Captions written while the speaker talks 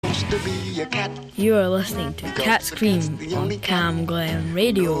to be a cat. You are listening to Cat Scream on Cam Glen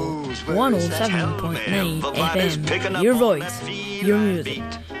Radio 107.9 FM. Your voice, your music,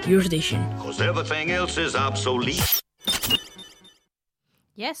 your station. 'Cause everything else is obsolete.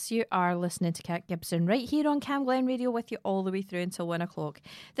 Yes, you are listening to Kat Gibson right here on Cam Glen Radio with you all the way through until 1 o'clock.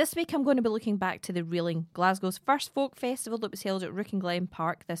 This week I'm going to be looking back to the Reeling, Glasgow's first folk festival that was held at Rook and Glen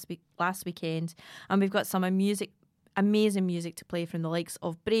Park last weekend. And we've got some amazing music to play from the likes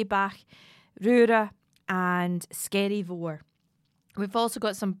of Braebach, Rura and Skerry Vore. We've also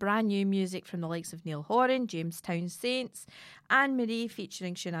got some brand new music from the likes of Neil Horan, Jamestown Saints, Anne Marie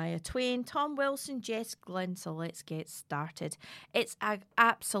featuring Shania Twain, Tom Wilson, Jess Glynn. So let's get started. It's an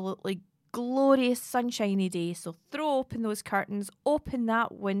absolutely glorious sunshiny day, so throw open those curtains, open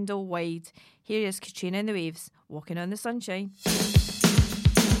that window wide. Here is Katrina and the Waves, Walking on the Sunshine.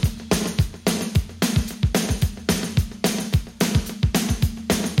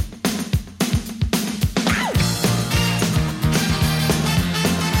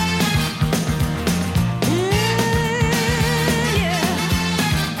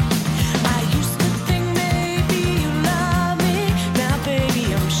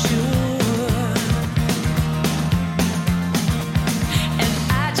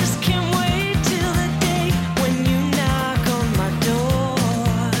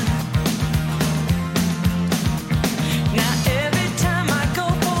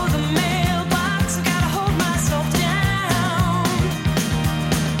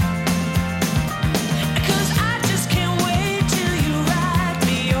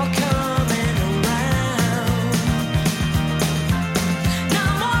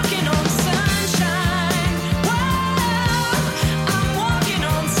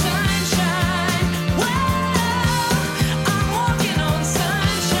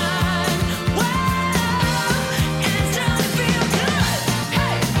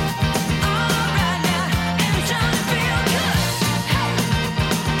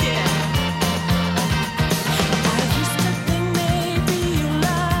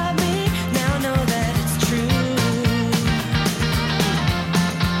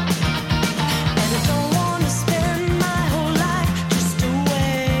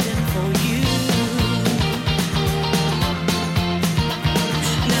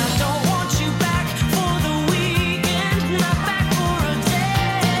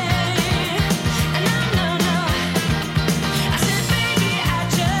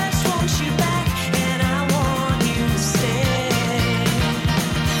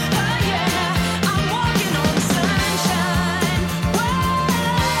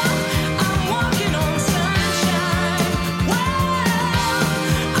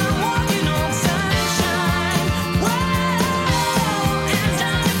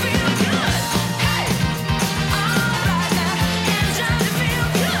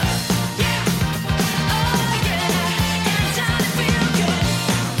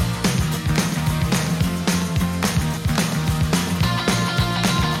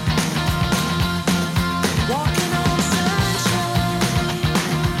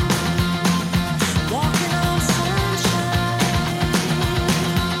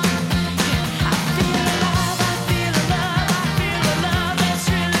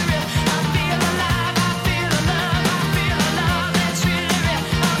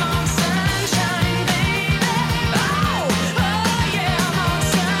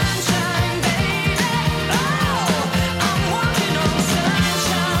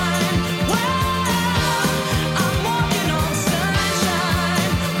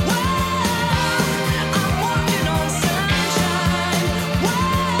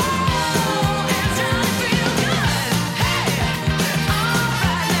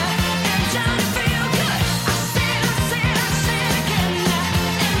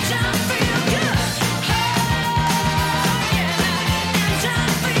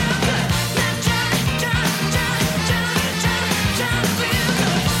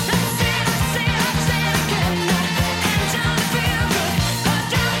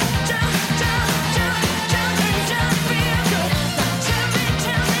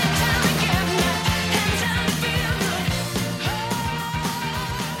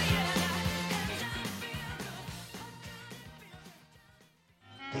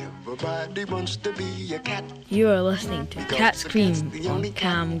 Wants to be a cat. You are listening to Cat Scream on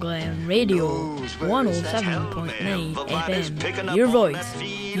Cam Glen Radio 107.9 FM. Your voice,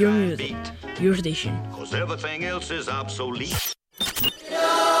 your music, your station. 'Cause everything else is obsolete.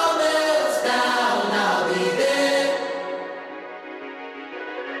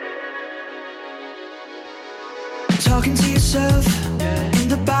 Talking to yourself in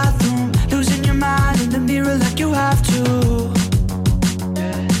the bathroom, losing your mind in the mirror like you have to.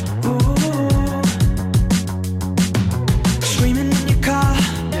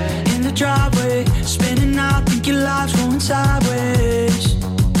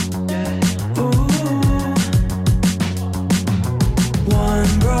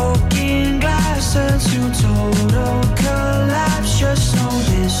 One broken glass turns to total collapse. Just know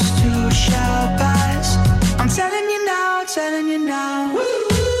this too shall pass. I'm telling you now, telling you now.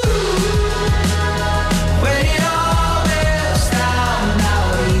 When it all melts down,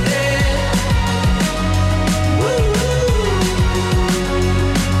 I'll be there.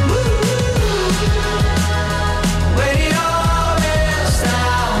 When it all melts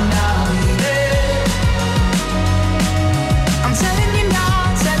down, I'll be there. I'm telling you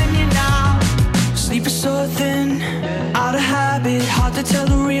now. Sleep is so thin, out of habit. Hard to tell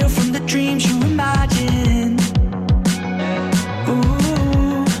the real from the dreams you imagine.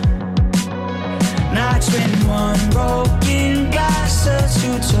 Ooh. Nights when one broken glass turns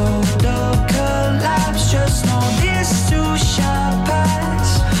to total collapse. Just know this too shall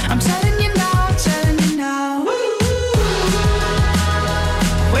pass. I'm telling you now, telling you now.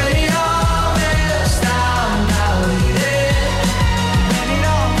 When it all melts down, I'll be there. When it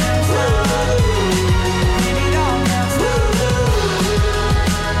all melts down, when it all melts down,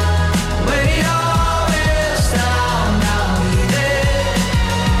 when it all melts down, I'll be there.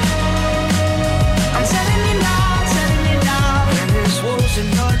 I'm telling you now. When there's wolves in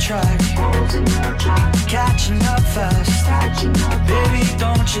your track, catching up fast. Baby,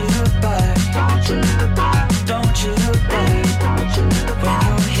 don't you look back. Don't you look back. When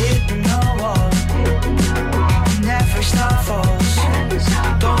you're hitting the wall, never stop falls.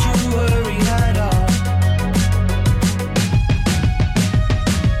 Don't you worry at all.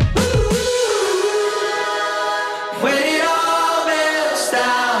 When it all melts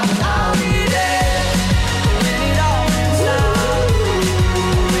down, I'll be there. When it all melts down,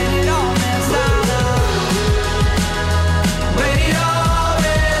 when it all melts down, when it all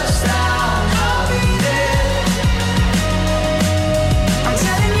melts down, I'll be there. I'm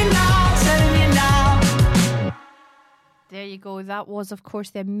telling you now. There you go. That was, of course,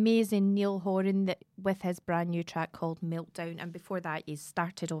 the amazing Neil Horan with his brand new track called Meltdown. And before that, he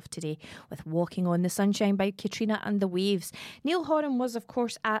started off today with Walking on the Sunshine by Katrina and the Waves. Neil Horan was, of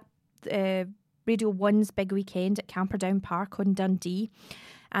course, at Radio 1's big weekend at Camperdown Park on Dundee.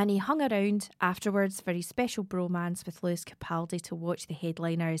 And he hung around afterwards for his special bromance with Lewis Capaldi to watch the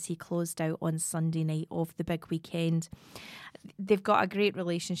headliner as he closed out on Sunday night of the big weekend. They've got a great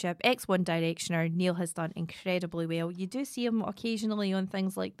relationship. Ex-One Directioner, Neil has done incredibly well. You do see him occasionally on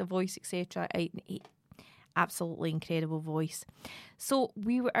things like The Voice, etc. Absolutely incredible voice. So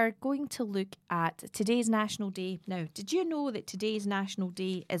we are going to look at today's National Day. Now, did you know that today's National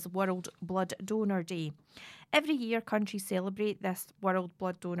Day is World Blood Donor Day? Every year, countries celebrate this World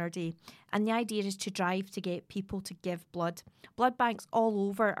Blood Donor Day, and the idea is to drive to get people to give blood. Blood banks all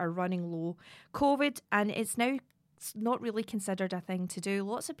over are running low. COVID, and it's now not really considered a thing to do.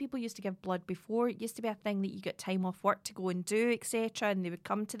 Lots of people used to give blood before. It used to be a thing that you got time off work to go and do, etc., and they would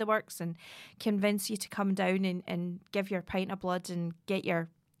come to the works and convince you to come down and give your pint of blood and get your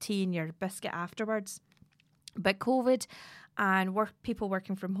tea and your biscuit afterwards. But COVID and people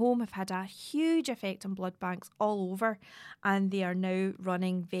working from home have had a huge effect on blood banks all over, and they are now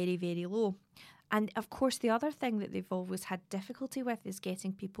running very, very low. And of course, the other thing that they've always had difficulty with is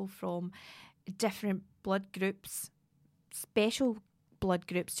getting people from different blood groups, special blood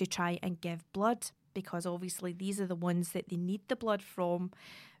groups, to try and give blood, because obviously these are the ones that they need the blood from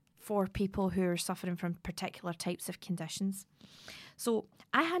for people who are suffering from particular types of conditions. So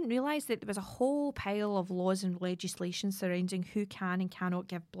I hadn't realised that there was a whole pile of laws and legislation surrounding who can and cannot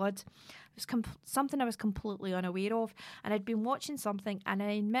give blood. It was something I was completely unaware of, and I'd been watching something, and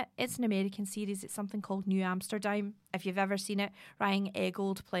I admit it's an American series. It's something called New Amsterdam. If you've ever seen it, Ryan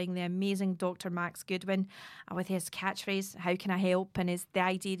Eggold playing the amazing Dr. Max Goodwin with his catchphrase, "How can I help?" And the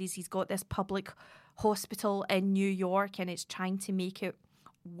idea is he's got this public hospital in New York, and it's trying to make it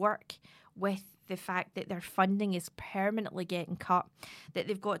work with the fact that their funding is permanently getting cut, that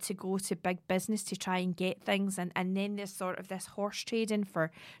they've got to go to big business to try and get things, and then there's sort of this horse trading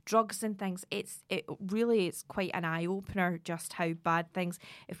for drugs and things. It really is quite an eye-opener just how bad things,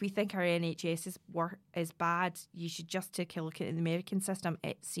 if we think our NHS is bad, you should just take a look at the American system.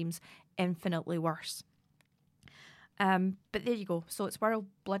 It seems infinitely worse. But there you go. So it's World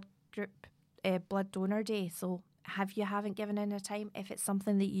Blood Donor Day. So if you haven't given in a time, if it's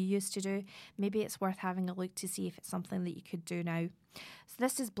something that you used to do, maybe it's worth having a look to see if it's something that you could do now. So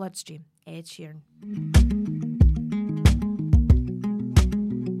this is Bloodstream, Ed Sheeran.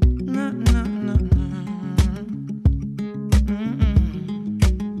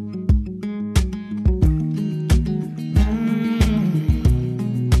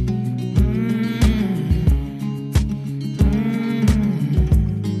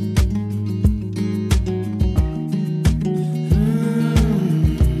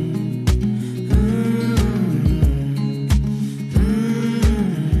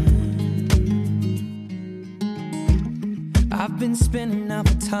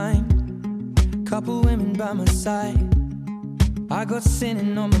 time, couple women by my side, I got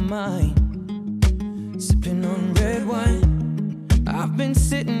sinning on my mind, sipping on red wine. I've been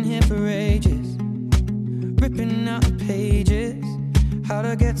sitting here for ages, ripping out the pages. How'd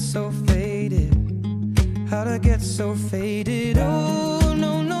I get so faded? How'd I get so faded? Oh,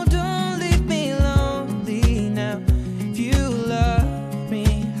 no, no, don't leave me lonely now. If you love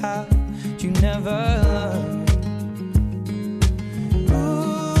me, how'd you never learn?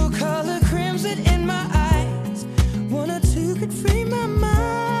 Ooh, color crimson in my eyes, one or two could free my mind.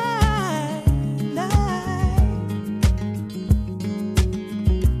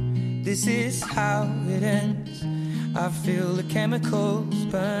 This is how it ends. I feel the chemicals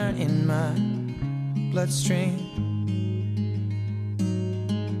burn in my bloodstream,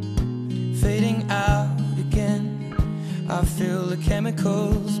 fading out again. I feel the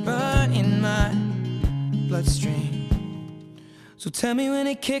chemicals burn in my bloodstream. So tell me when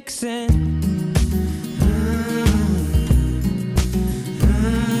it kicks in.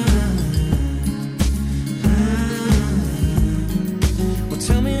 Well,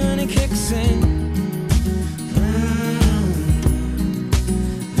 tell me when it kicks in.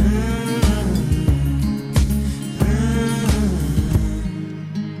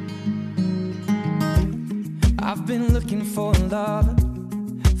 I've been looking for a lover,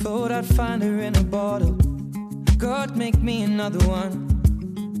 thought I'd find her in a bottle. God, make me another one,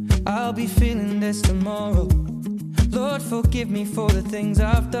 I'll be feeling this tomorrow. Lord, forgive me for the things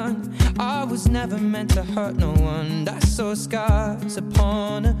I've done. I was never meant to hurt no one. I saw scars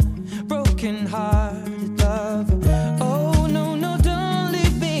upon a broken-hearted lover. Oh, no, no, don't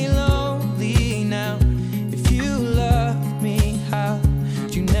leave me lonely now. If you loved me,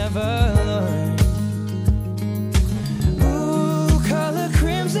 how'd you never learn?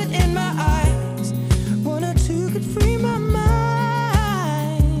 In my eyes, one or two could free my mind.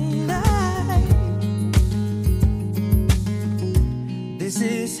 This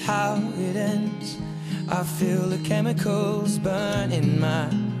is how it ends. I feel the chemicals burn in my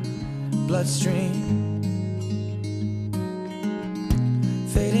bloodstream,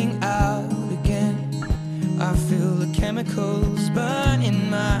 fading out again. I feel the chemicals burn in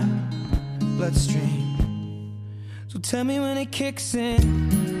my bloodstream. So tell me when it kicks in.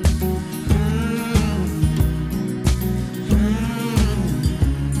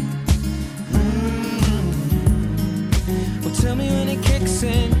 Well, tell me when it kicks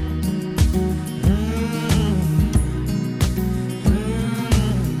in.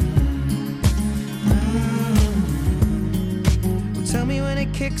 Well, tell me when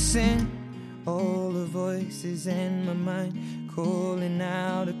it kicks in. All the voices in my mind calling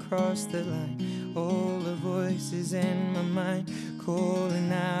out across the line. All the voices in my mind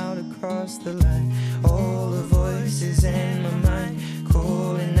calling out across the line. All the voices in my mind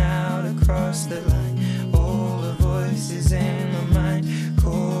calling out across the line. All the voices in my mind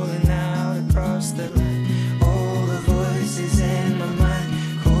calling out across the line. All the voices in my mind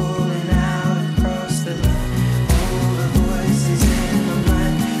calling out across the line. All the voices in my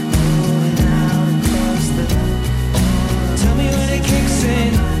mind calling out across the line. Tell me when it kicks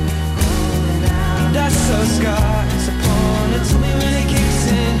in. That's so scars upon it. Tell me when it kicks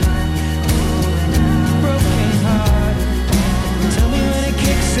in. Broken heart. Tell me when it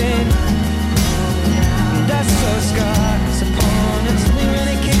kicks in. That's so scars upon it. Tell me when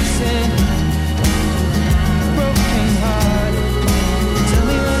it kicks in. Broken heart. Tell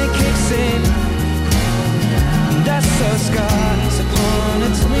me when it kicks in. That's so scars upon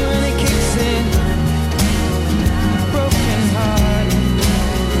it. Tell me when it kicks in. Broken heart.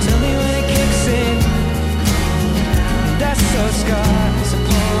 Tell me when it kicks in. That's so scars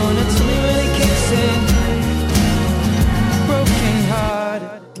upon it. Tell me when it kicks in. Broken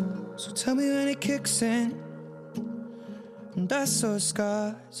hearted. So tell me when it kicks in. And that's so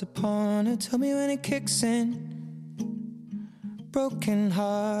scars upon it. Tell me when it kicks in. Broken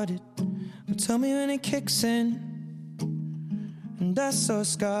hearted. Well, tell me when it kicks in. And that's so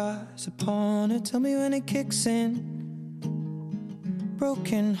scars upon it. Tell me when it kicks in.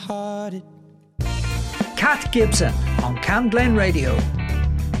 Broken hearted. Kat Gibson on Cam Glen Radio.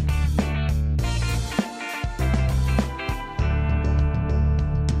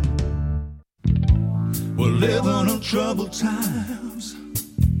 We're living in troubled times.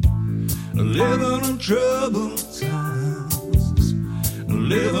 Living in troubled times.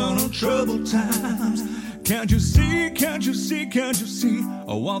 Living in troubled times. Can't you see, can't you see, can't you see?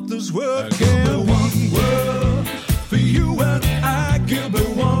 I want this world can be one world for you and I. Give me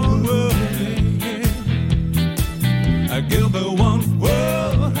one world. I give me one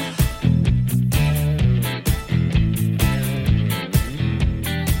world.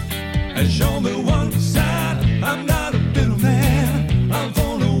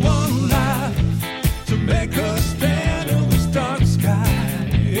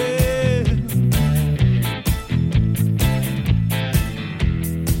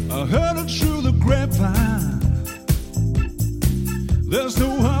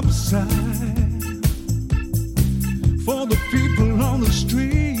 up beside for the people on the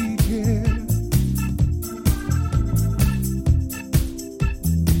street, yeah.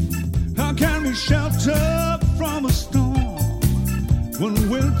 How can we shelter from a storm when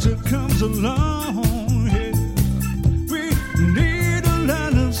winter comes along, yeah? We need a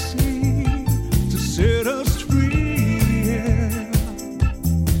land of sea to set us free, yeah.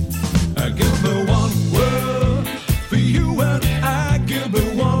 I give the one word for you and I give the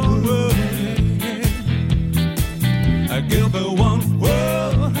one word, yeah. I give the one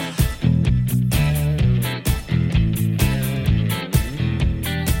word.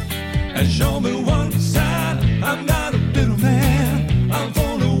 And show me one side, I'm not a bitter man. I'm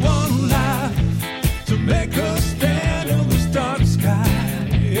for the one life to make us stand in this dark sky,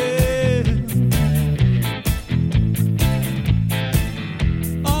 yeah.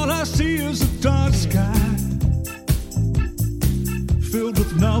 All I see is a dark sky filled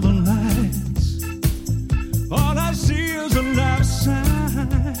with northern lights. All I see is a life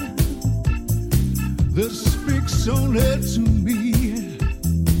sign that speaks only to me.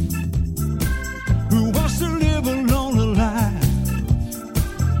 Who wants to live a lonely life?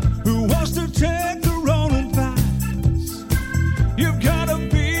 Who wants to take the wrong advice? You've gotta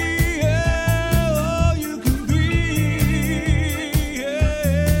be all you can be,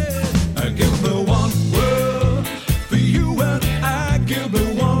 yeah. I give the one word for you and I give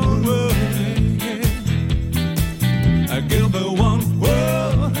the one word, yeah. I give the one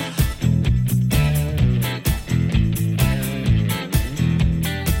word.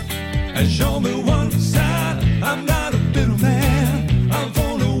 And show me one side, I'm not a bitter man. I'm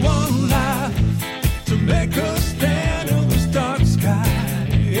for the one life to make us stand in this dark sky,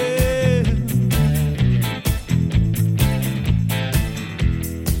 yeah.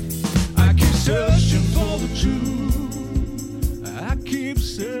 I keep searching for the truth. I keep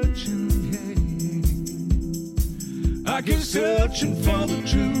searching, yeah. I keep searchsearching for the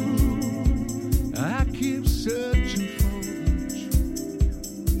truth. I keep searching for the truth.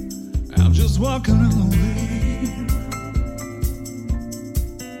 I'm just walking in the way.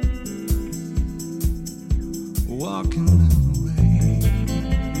 Walking in the way.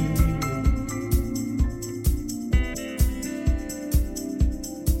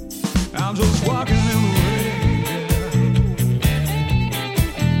 I'm just walking in the way.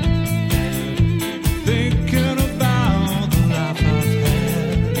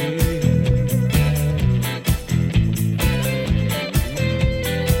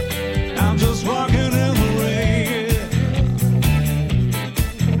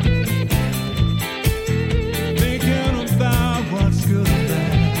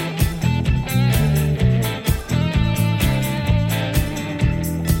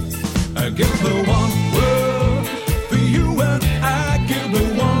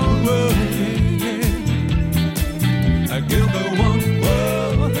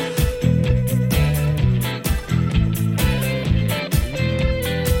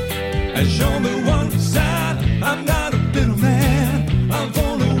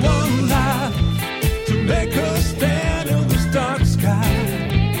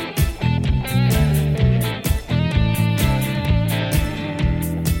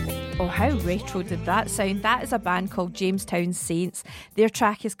 Retro did that sound. That is a band called Jamestown Saints. Their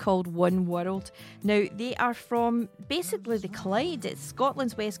track is called One World. Now, they are from basically the Clyde. It's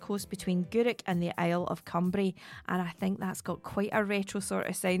Scotland's west coast between Gourock and the Isle of Cumbrae, and I think that's got quite a retro sort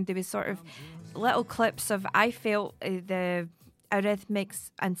of sound. There was sort of little clips of, I felt the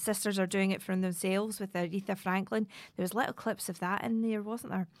Eurythmics and Sisters Are Doing It from themselves with Aretha Franklin. There was little clips of that in there,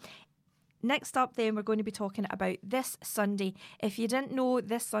 wasn't there? Next up then, we're going to be talking about this Sunday. If you didn't know,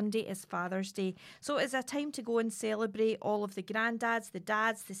 this Sunday is Father's Day. So it's a time to go and celebrate all of the granddads, the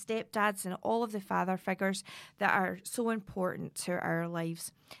dads, the stepdads and all of the father figures that are so important to our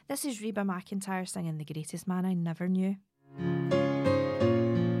lives. This is Reba McEntire singing The Greatest Man I Never Knew.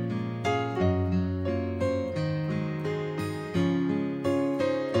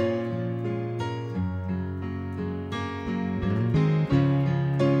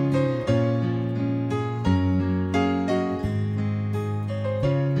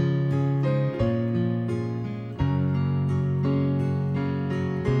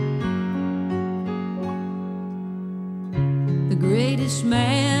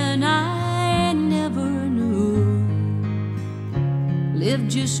 Man I never knew lived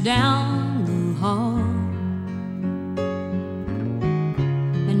just down the hall,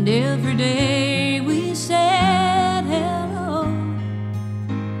 and every day we said hello,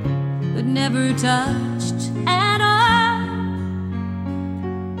 but never touched at all.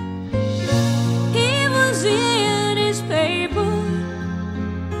 He was in his paper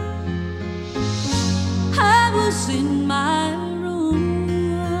in my room.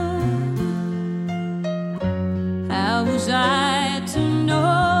 How was I to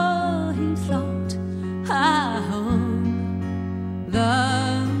know he thought I hung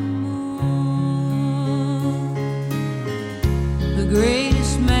the moon? The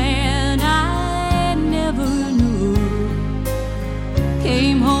greatest man I never knew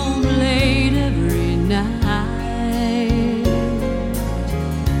came home late every night.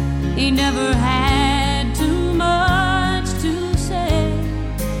 He never had too much to say,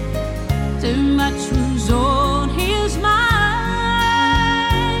 too much was on his mind.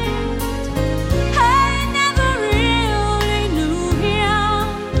 I never really knew him.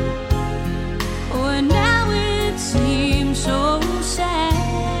 Oh, now it seems so sad.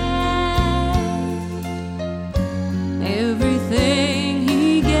 Everything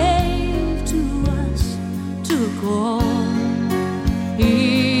he gave to us took all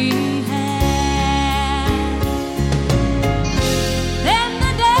he had. Then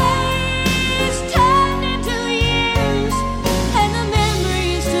the days turned into years, and the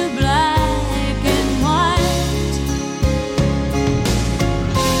memories to black and white.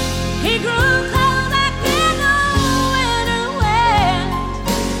 He grew cold like the winter wind,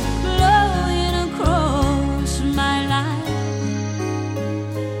 blowing across my life.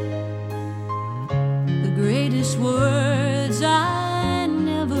 The greatest words I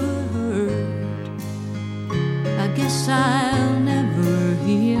never heard, I guess I'll never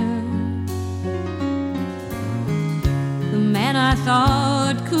hear. The man I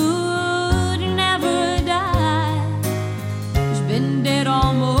thought could never die has been dead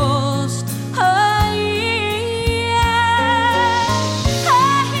almost a year.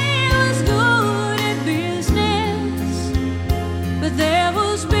 He was good at business, but there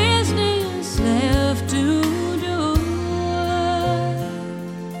was business left to do.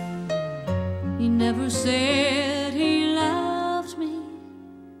 He never said he loved me.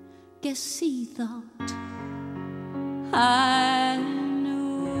 Guess he thought I knew.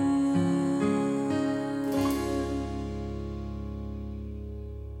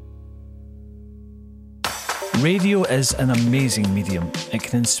 Radio is an amazing medium. It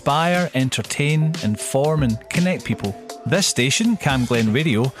can inspire, entertain, inform and connect people. This station, Cam Glen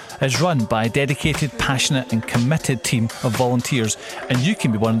Radio, is run by a dedicated, passionate and committed team of volunteers, and you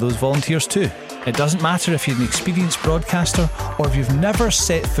can be one of those volunteers too. It doesn't matter if you're an experienced broadcaster or if you've never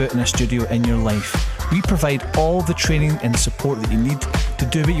set foot in a studio in your life. We provide all the training and support that you need to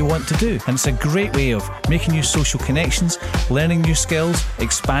do what you want to do. And it's a great way of making new social connections, learning new skills,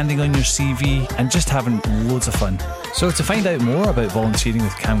 expanding on your CV and just having loads of fun. So to find out more about volunteering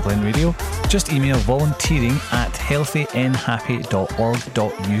with Cam Glen Radio, just email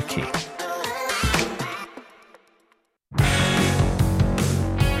volunteering@healthynhappy.org.uk.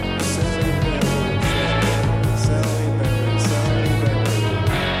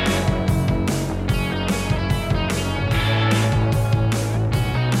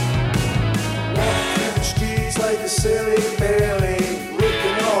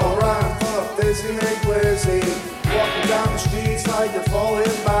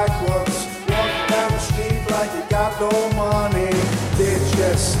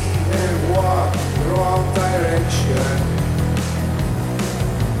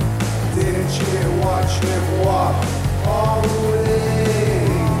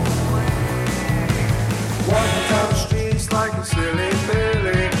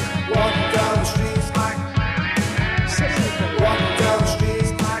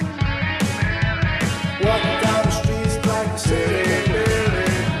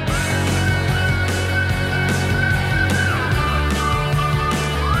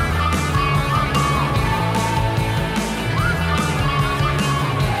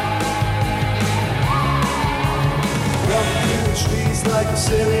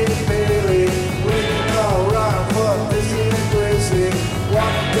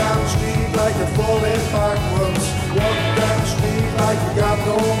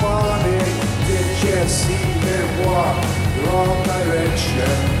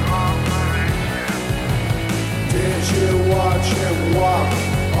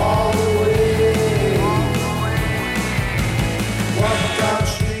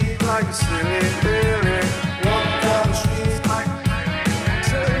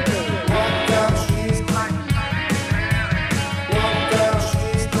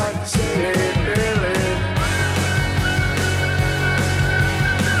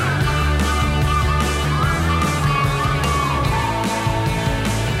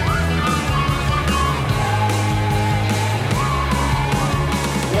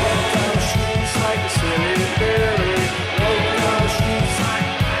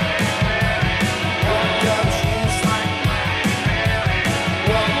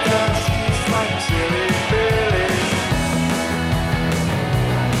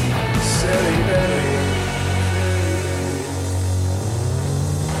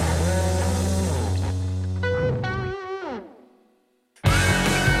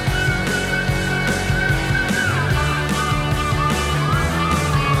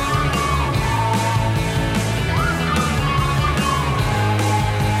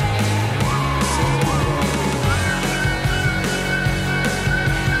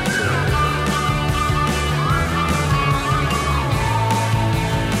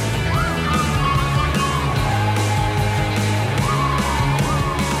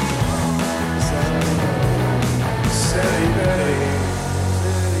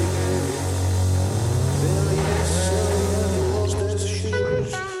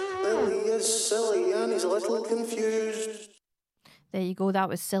 go, that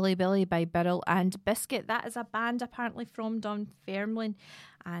was Silly Billy by Birrell and Biscuit. That is a band apparently from Dunfermline,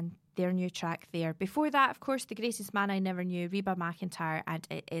 and their new track there. Before that, of course, The Greatest Man I Never Knew, Reba McEntire, and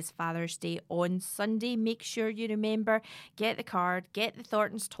it is Father's Day on Sunday. Make sure you remember, get the card, get the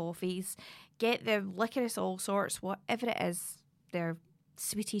Thornton's toffees, get the licorice all sorts, whatever it is, their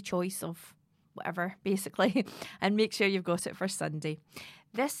sweetie choice of whatever, basically, and make sure you've got it for Sunday.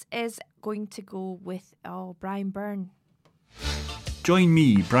 This is going to go with, Brian Byrne. Join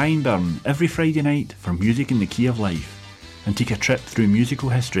me, Brian Byrne, every Friday night for Music in the Key of Life, and take a trip through musical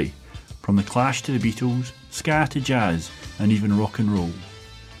history, from the Clash to the Beatles, ska to jazz, and even rock and roll.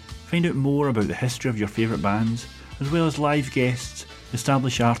 Find out more about the history of your favourite bands, as well as live guests,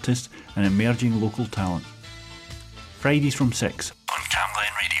 established artists, and emerging local talent. Fridays from 6 on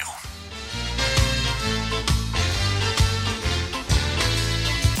Camglen Radio.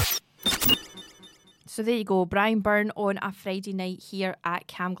 So there you go, Brian Byrne on a Friday night here at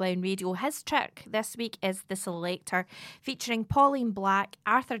Camglen Radio. His track this week is The Selector, featuring Pauline Black,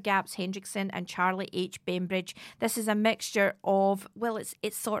 Arthur Gaps Hendrickson and Charlie H. Bembridge. This is a mixture of, well,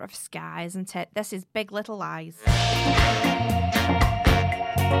 it's sort of ska, isn't it? This is Big Little Lies.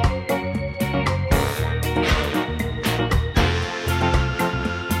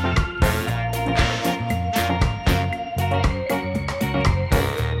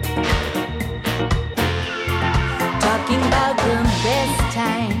 About the best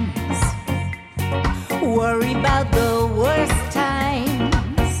times, worry about the worst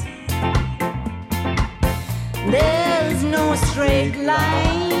times. There's no straight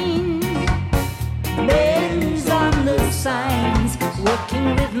line, bends on the signs.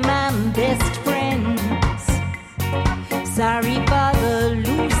 Working with my best friends, sorry for the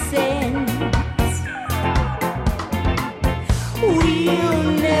loose ends. We'll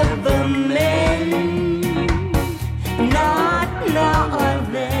never mend. Not now or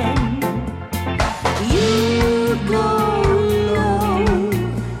then. You go low,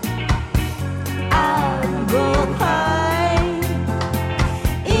 I'll go high.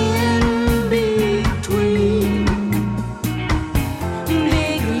 In between,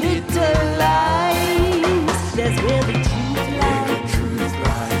 big little lies. That's where the truth lies.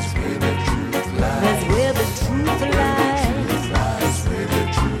 That's where the truth lies. That's where the truth lies.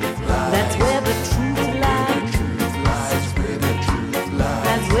 That's where the truth lies.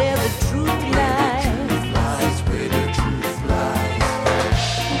 Where the truth lies.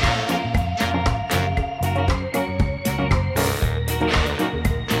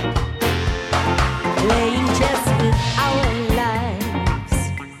 Playing chess with our lives,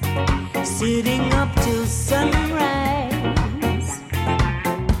 sitting up till sunrise.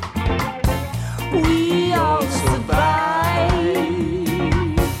 We all survived.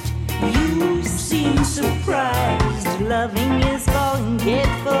 You seem surprised. Loving is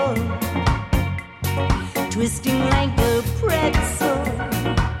forgetful, twisting like a pretzel.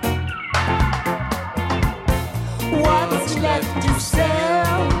 What's left to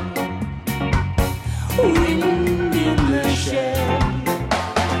sell? Wind in the shell.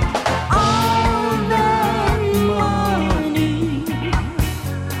 All that money,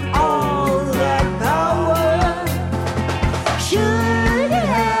 all that power should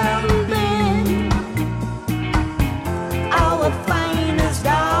have been our finest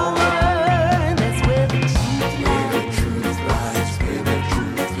hour. That's where the truth lies. Where the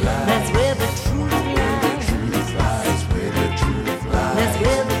truth lies. That's where the truth lies. Where the truth lies. That's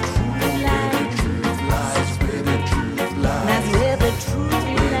where the truth lies. Where the truth lies. That's where the truth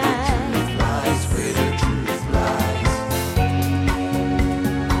lies. Where the truth lies.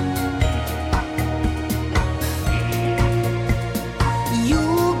 You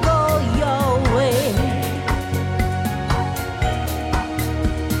go your way,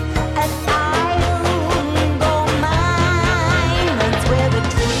 and I'll go mine. That's where the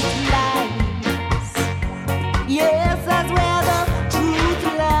truth lies. Yes, that's where the truth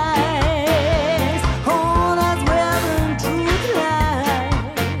lies. Oh, that's where the truth lies.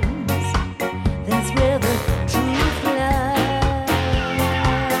 That's where the truth lies.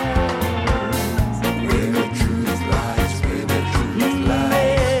 Where the truth lies. Where the truth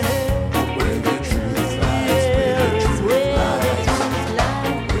lies. Where the truth lies. Where the truth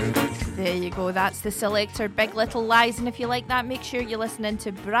lies. There you go, that's The Selector, Big Little Lies. And if you like that, make sure you're listening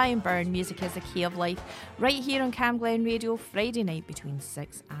to Brian Byrne, Music is the Key of Life, right here on Camglen Radio, Friday night between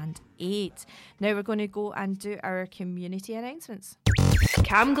 6 and 8. Now we're going to go and do our community announcements.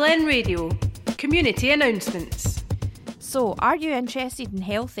 Camglen Radio Community Announcements. So, are you interested in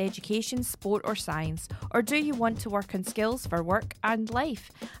health, education, sport or science? Or do you want to work on skills for work and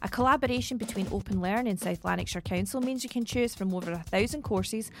life? A collaboration between Open Learn and South Lanarkshire Council means you can choose from over 1,000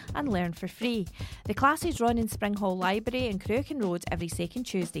 courses and learn for free. The classes run in Spring Hall Library in Cruachan Road every second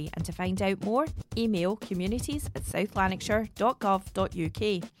Tuesday, and to find out more, email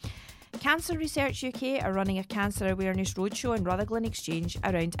communities@southlanarkshire.gov.uk. Cancer Research UK are running a cancer awareness roadshow in Rutherglen Exchange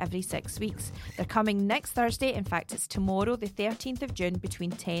around every 6 weeks. They're coming next Thursday, in fact it's tomorrow the 13th of June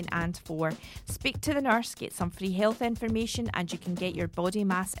between 10 and 4. Speak to the nurse, get some free health information and you can get your body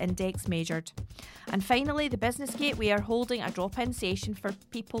mass index measured. And finally, the Business Gate, we are holding a drop-in session for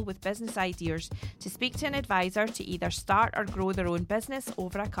people with business ideas to speak to an advisor to either start or grow their own business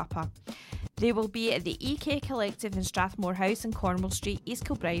over a cuppa. They will be at the EK Collective in Strathmore House in Cornwall Street, East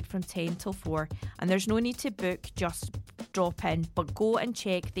Kilbride from 10 till 4. And there's no need to book, just drop in. But go and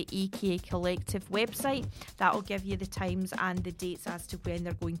check the EK Collective website. That will give you the times and the dates as to when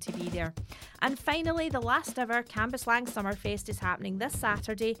they're going to be there. And finally, the last ever Cambuslang Summerfest is happening this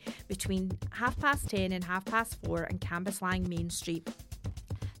Saturday between 10:30 and 4:30 on Cambuslang Main Street.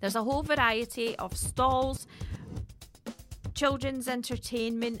 There's a whole variety of stalls, children's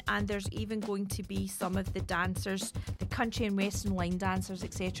entertainment, and there's even going to be some of the dancers, the country and western line dancers,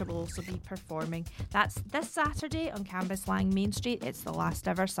 etc. will also be performing. That's this Saturday on Cambuslang Main Street. It's the last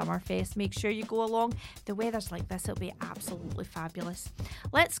ever Summerfest. Make sure you go along. The weather's like this, it'll be absolutely fabulous.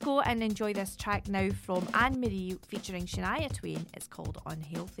 Let's go and enjoy this track now from Anne-Marie featuring Shania Twain. It's called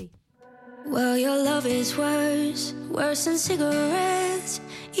Unhealthy. Well, your love is worse than cigarettes.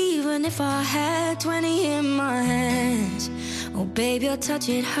 Even if I had 20 in my hands. Oh, babe, your touch,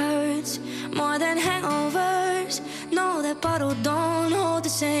 it hurts more than hangovers. No, that bottle don't hold the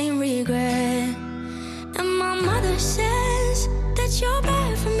same regret. And my mother says that you're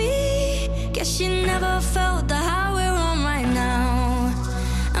bad for me. Guess she never felt the high we're on right now.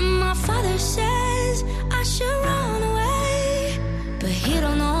 And my father says I should run away, but he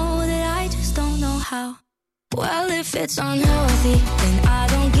don't know that I just don't know how. Well, if it's unhealthy, then I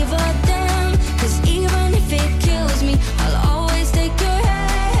don't give a damn. 'Cause even if it kills me, I'll always take your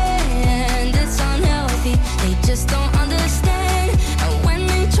hand. It's unhealthy, they just don't understand. And when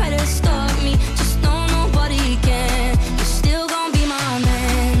they try to stop me, just know nobody can. You're still gonna be my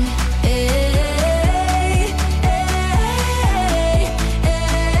man. Hey, hey, hey,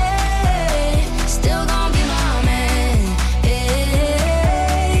 hey. Still gonna be my man.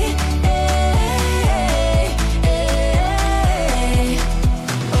 Hey, hey, hey.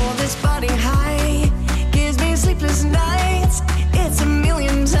 Oh, this body high gives me sleepless nights. It's a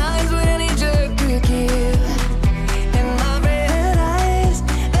million times what any jerk could give. And my red eyes,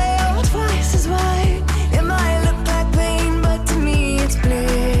 they are twice as wide. It might look like pain, but to me it's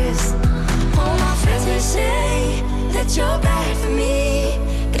bliss. All my friends, they say that you're bad for me.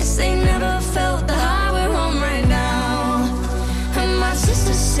 Guess they never felt the high we're on right now. And my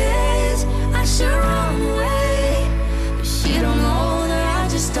sister says I should run away, but she don't know that I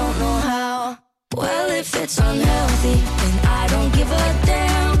just don't know how. Well, if it's unhealthy, then I don't give a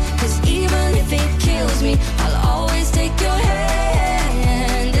damn. 'Cause even if it kills me, I'll always take your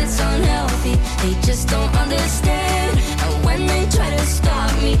hand. It's unhealthy, they just don't understand. And when they try to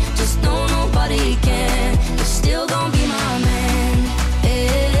stop me, just know nobody can. You're still gonna be my man.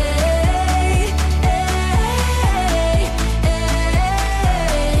 Hey, hey, hey,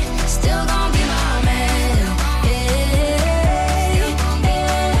 hey. Still gonna be my man. Hey, hey,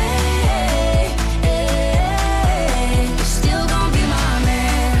 hey. You're still gonna be my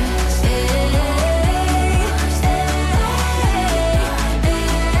man. Hey, hey,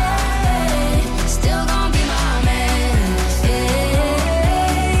 hey. Still gonna be my man. Hey,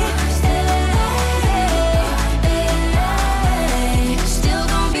 hey, still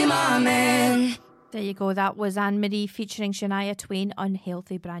gonna be my man. There you go. That was Anne-Marie featuring Shania Twain,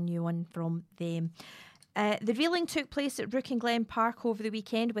 Unhealthy, brand new one from them. The reeling took place at Rook and Glen Park over the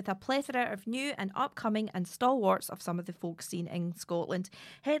weekend with a plethora of new and upcoming and stalwarts of some of the folk scene in Scotland.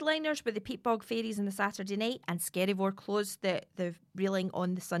 Headliners were the Peatbog Fairies on the Saturday night, and Skerryvore closed the reeling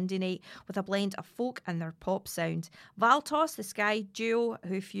on the Sunday night with a blend of folk and their pop sound. Valtos, the Sky duo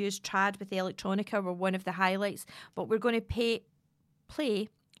who fused trad with electronica, were one of the highlights, but we're going to play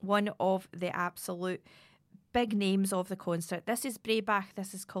one of the absolute big names of the concert. This is Braybach.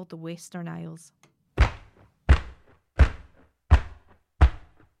 This is called the Western Isles.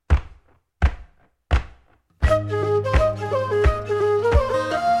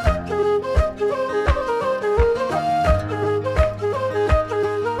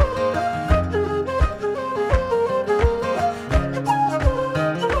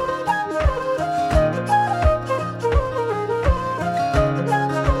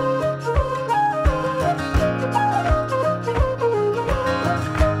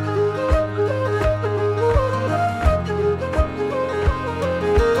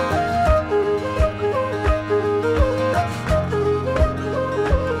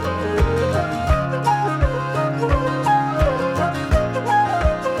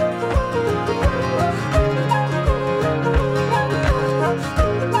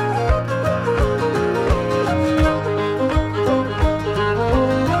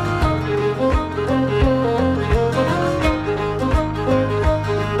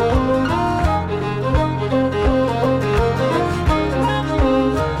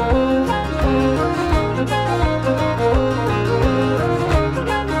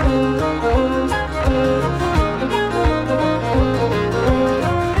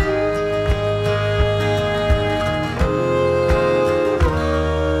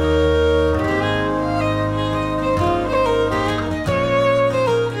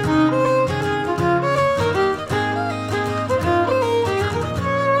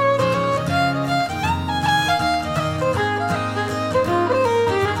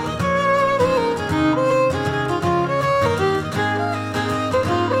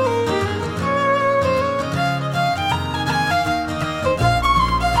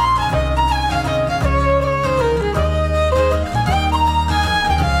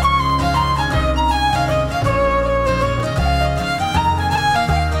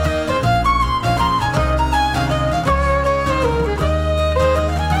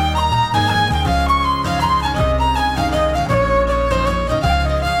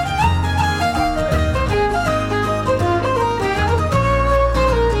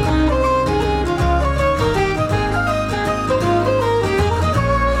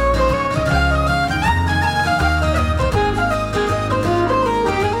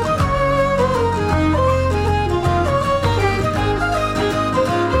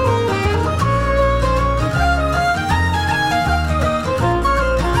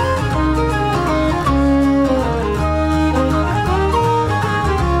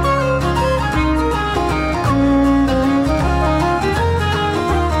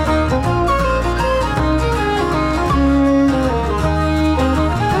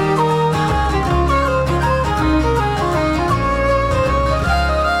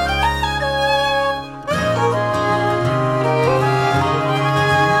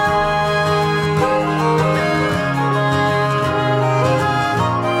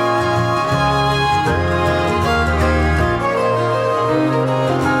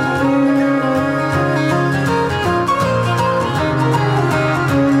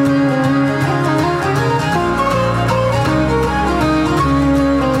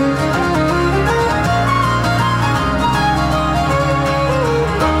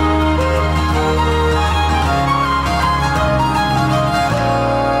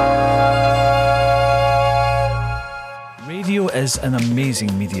 is an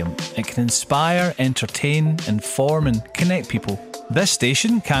amazing medium. It can inspire, entertain, inform and connect people. This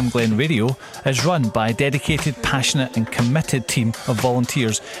station, Cam Glen Radio, is run by a dedicated, passionate and committed team of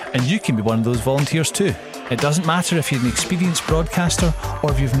volunteers, and you can be one of those volunteers too. It doesn't matter if you're an experienced broadcaster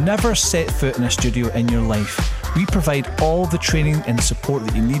or if you've never set foot in a studio in your life. We provide all the training and support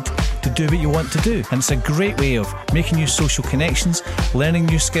that you need to do what you want to do. And it's a great way of making new social connections, learning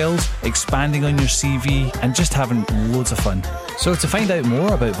new skills, expanding on your CV, and just having loads of fun. So to find out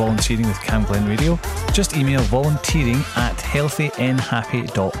more about volunteering with Cam Glen Radio, just email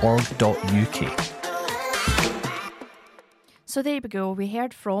volunteering@healthyanhappy.org.uk. So there we go. We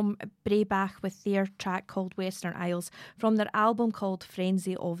heard from Braybach with their track called Western Isles from their album called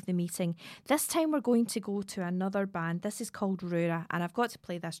Frenzy of the Meeting. This time we're going to go to another band. This is called Rura, and I've got to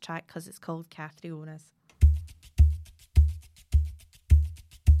play this track because it's called Cathrionas.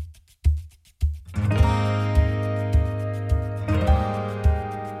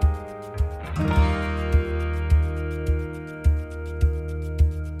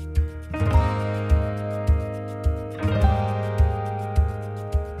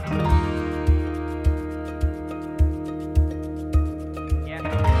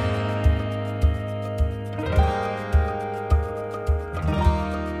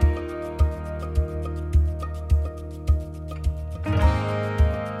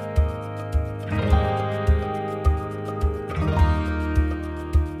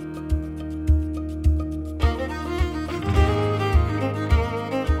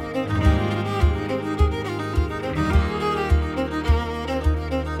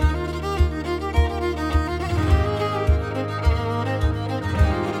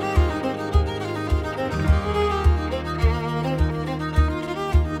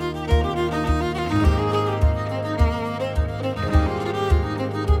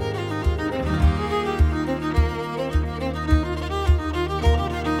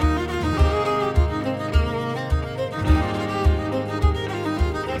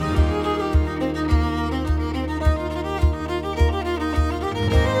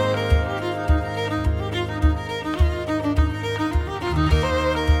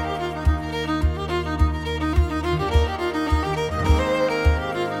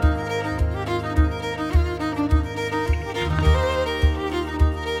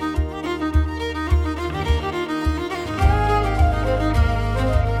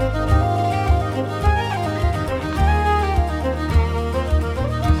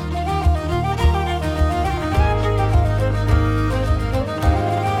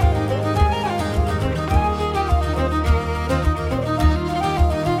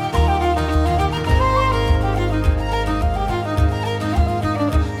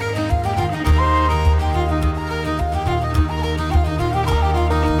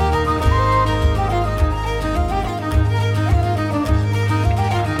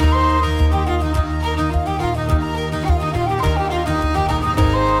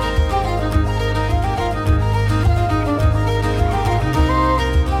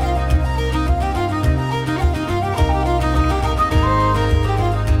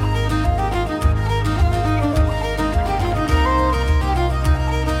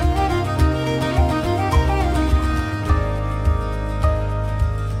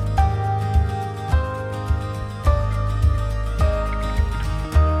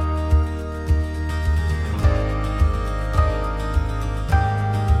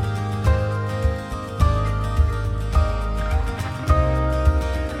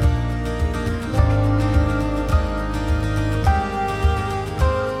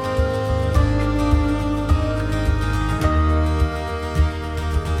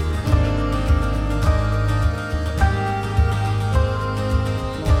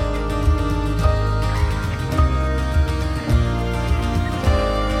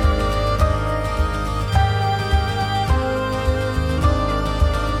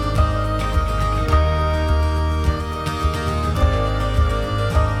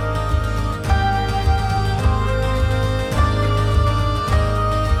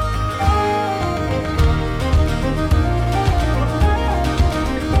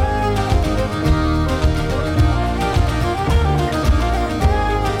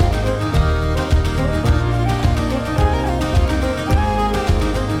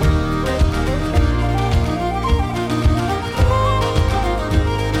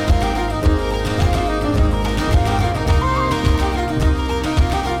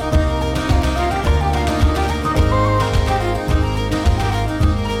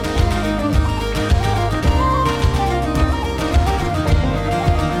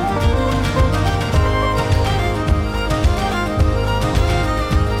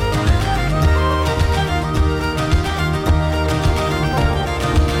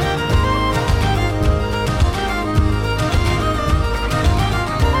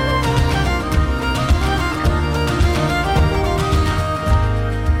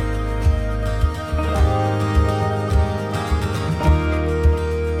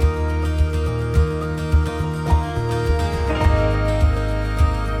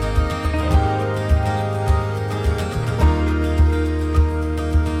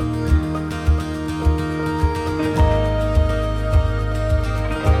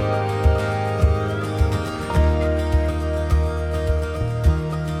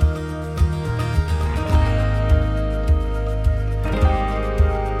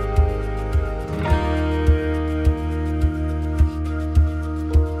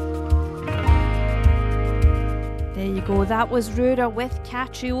 that was Rura with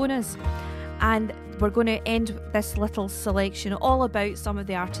Catrionas. And we're going to end this little selection all about some of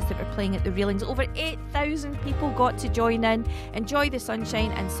the artists that were playing at the Railings. Over 8,000 people got to join in, enjoy the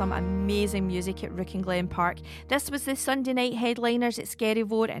sunshine and some amazing music at Rook and Glen Park. This was the Sunday night headliners at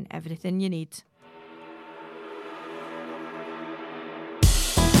Skerryvore and everything you need.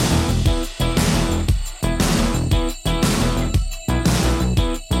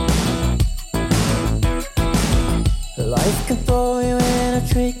 Life can throw you in a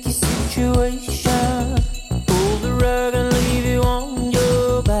tricky situation, pull the rug and leave you on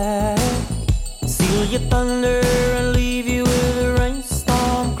your back, steal your thunder and leave you with a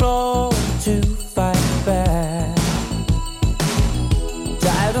rainstorm crawling to fight back.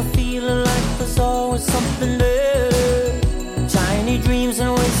 Tired of feeling like there's always something better, tiny dreams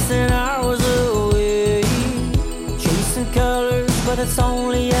and wasting hours away, chasing colors but it's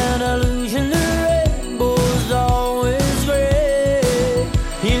only an illusion. The rainbow's always gray.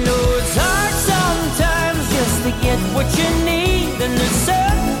 You know it's hard sometimes just to get what you need, and there's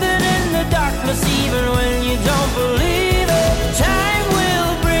something in the darkness even when you don't believe it. Time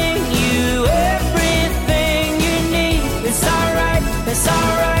will bring you everything you need. It's alright, it's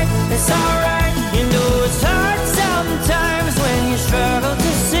alright, it's alright. You know it's hard sometimes when you struggle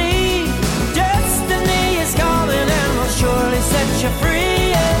to see destiny is calling and will surely set you free.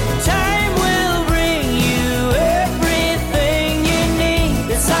 Yeah. Time will bring you everything you need.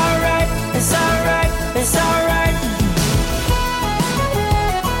 It's alright, it's alright, it's alright.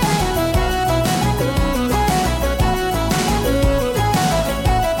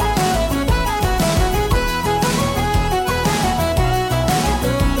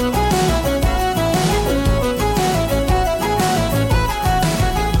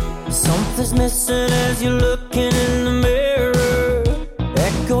 Something's missing as you're looking in the mirror.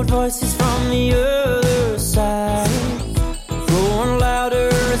 Echoed voices from the other side, growing louder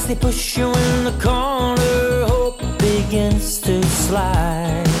as they push you in the corner. Hope begins to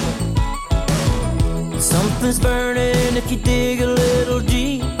slide. Something's burning if you dig a little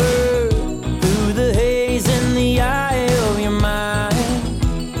deeper through the haze in the eye of your mind.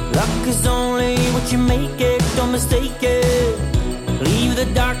 Luck is only what you make it, don't mistake it. Leave the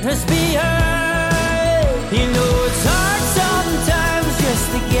darkness behind. You know it's hard sometimes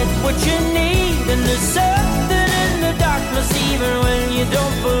just to get what you need, and there's something in the darkness even when you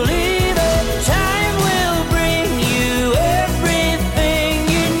don't believe it. Time will bring you everything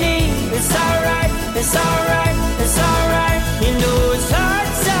you need. It's alright, it's alright, it's alright. You know it's hard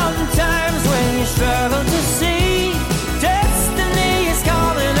sometimes when you struggle to see destiny is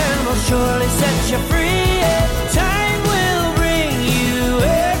calling and will surely set you free. Yeah. Time will bring you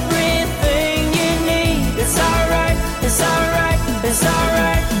everything you need. It's alright, it's alright, it's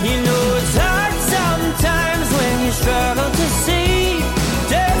alright. You know it's hard sometimes when you struggle to see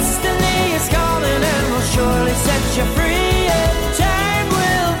destiny is calling and will surely set you free. Yeah. Time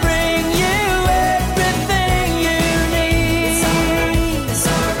will bring you everything you need. It's alright, it's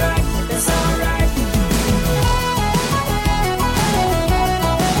alright, it's alright.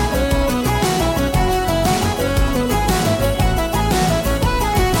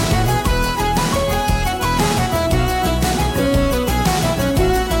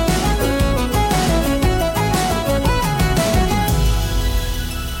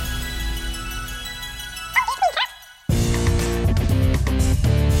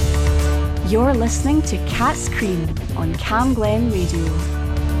 You're listening to Cat's Cream on Cam Glen Radio.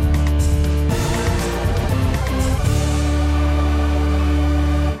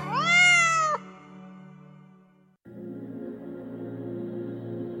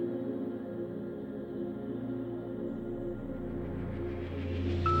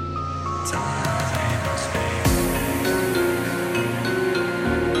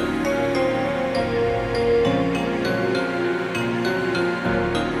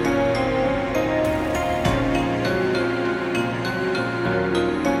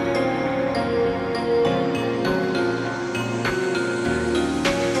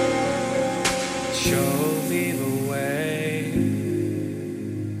 Show me the way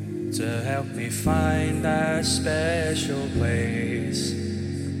to help me find that special place.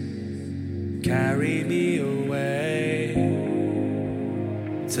 Carry me away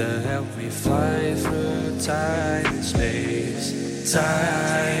to help me fly through time and space.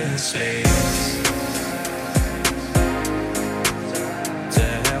 Time and space. To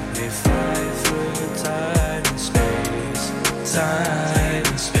help me fly through time and space. Time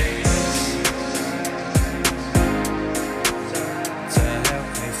and space.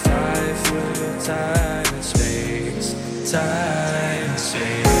 Through time and space, time and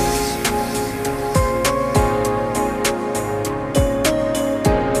space.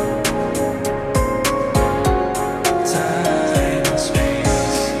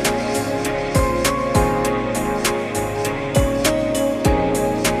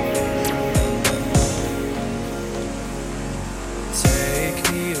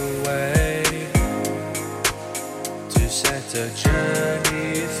 just a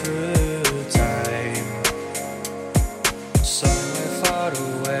journey through time, somewhere far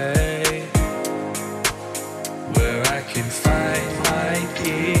away, where I can find my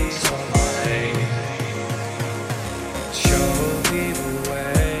peace of mind. Show me the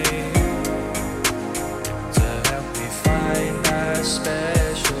way to help me find that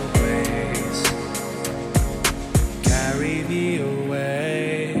special place. Carry me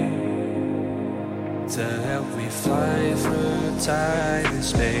away to help me fly through time and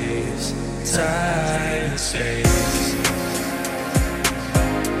space. Time and space.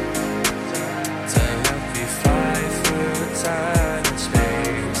 To help me fly through time and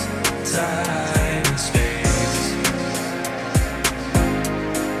space. Time and space.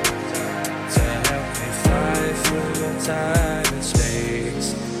 To help me fly through time and space.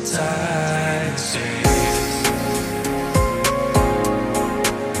 Time and space.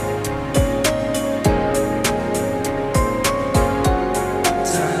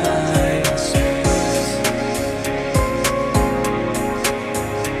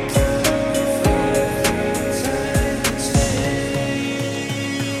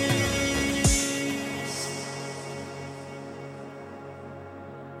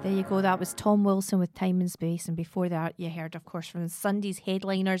 There you go. That was Tom Wilson with Time and Space. And before that, you heard, of course, from Sunday's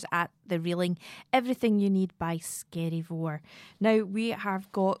headliners at the Reeling, Everything You Need by Scary Vor. Now, we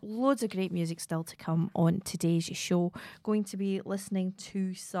have got loads of great music still to come on today's show. Going to be listening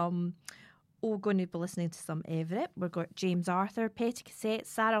to some Everett. We've got James Arthur, Petty Cassette,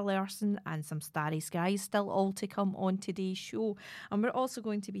 Sarah Larson, and some Starry Skies still all to come on today's show. And we're also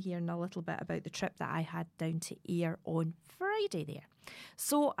going to be hearing a little bit about the trip that I had down to Ayr on Friday there.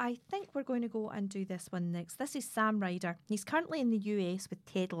 So I think we're going to go and do this one next. This is Sam Ryder. He's currently in the US with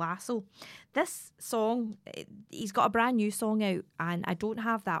Ted Lasso. This song, he's got a brand new song out, and I don't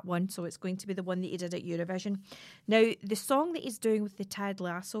have that one, so it's going to be the one that he did at Eurovision. Now, the song that he's doing with the Ted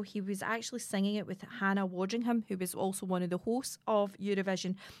Lasso, he was actually singing it with Hannah Waddingham, who was also one of the hosts of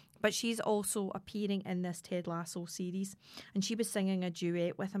Eurovision, but she's also appearing in this Ted Lasso series, and she was singing a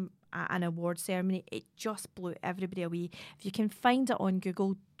duet with him at an award ceremony. It just blew everybody away. If you can find it on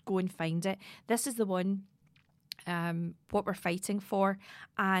Google, go and find it. This is the one, What We're Fighting For,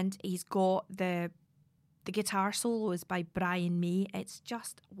 and he's got the guitar solo is by Brian May. It's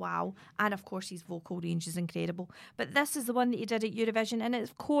just wow. And of course his vocal range is incredible. But this is the one that he did at Eurovision, and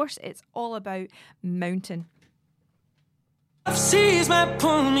of course it's all about mountain. Seas might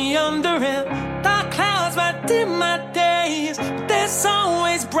pull me under it, dark clouds might dim my days, but there's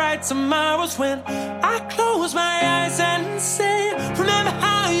always bright tomorrows when I close my eyes and say, remember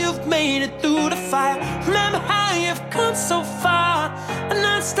how you've made it through the fire, remember how you've come so far, an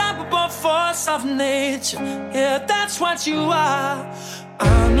unstoppable force of nature, yeah, that's what you are.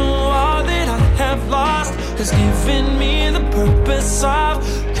 I know all that I have lost has given me the purpose of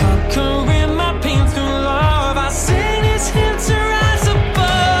conquering my pain through love. I sing this hymn to rise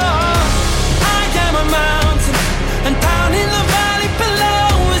above. I am a mountain, and down in the valley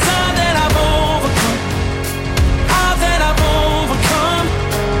below is all that I've overcome. All that I've overcome.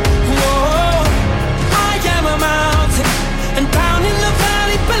 Whoa. I am a mountain, and down in the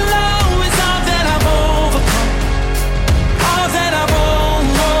valley below is all that I've overcome. All that I've overcome.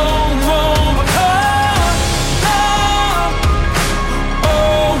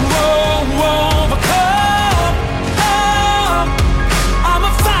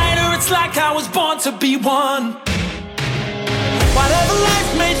 To be one. Whatever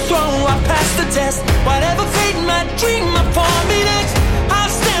life may throw, I pass the test. Whatever fate might dream upon me next, I'll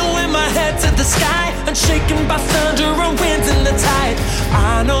stand with my head to the sky, unshaken by thunder and winds and the tide.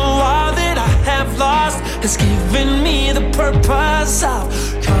 I know all that I have lost has given me the purpose of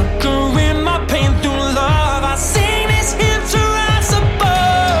conquering my pain through love. I sing this hymn to rise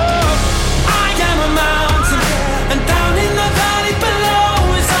above. I am a mountain, and down in the valley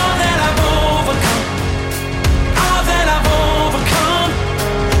below is all that I've overcome.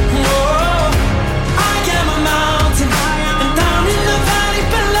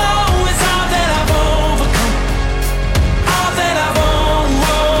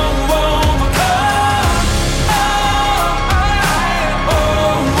 Oh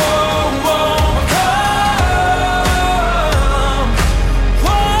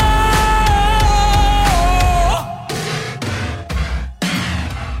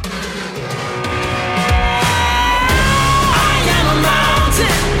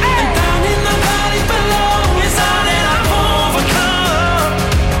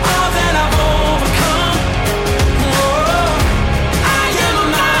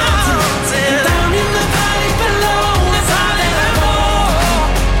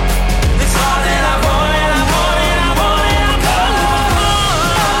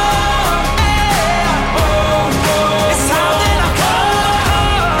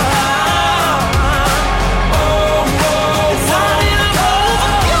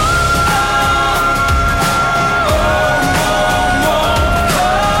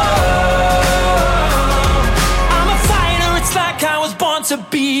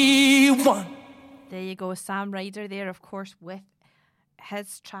you go. Sam Ryder there, of course, with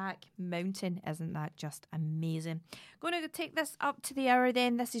his track Mountain. Isn't that just amazing? Going to take this up to the hour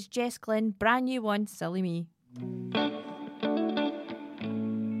then. This is Jess Glynn, brand new one, Silly Me.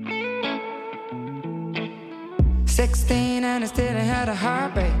 16 and I still had a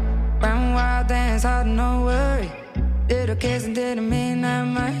heartbreak. Round wild dance, hard no worry. Little kissing didn't mean that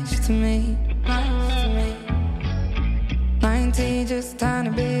much to me. 19, just a tiny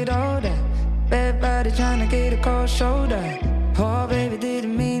bit older. Bad body trying to get a cold shoulder. Oh baby,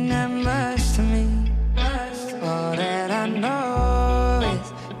 didn't mean that much to me. All that I know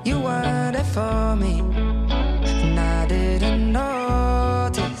is you were there for me, and I didn't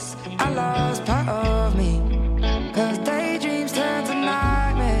notice I lost part of me. 'Cause daydreams turn to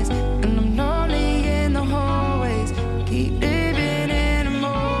nightmares, and I'm lonely in the hallways. Keep living in a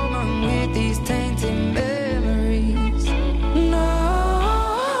moment with these tainted memories. No,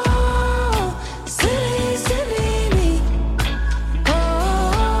 silly, silly me.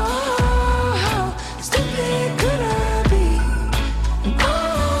 Oh, how stupid could I be?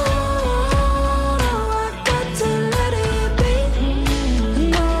 Oh, no, I got to let it be.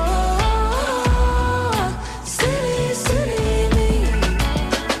 No, silly, silly me.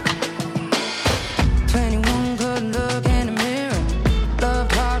 21, couldn't look in the mirror.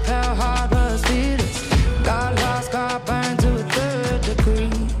 Love hard, fell hard, was fearless. Got lost, got burned to a third degree.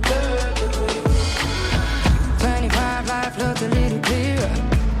 25, life looked a little clearer.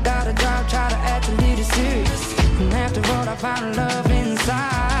 Got a job, try to act a little serious. And after all, I found love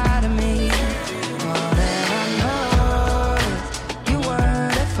inside of me. All that I know is you were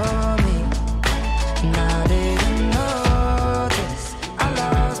there for me, and I didn't notice I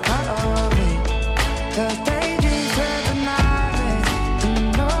lost part of me. 'Cause daydreams turn to nightmares, and I'm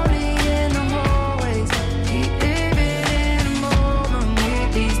lonely in the hallways. Keep living in a moment with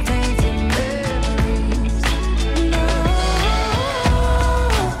these tainted memories. No,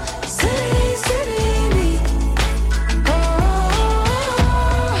 silly, silly me. Oh,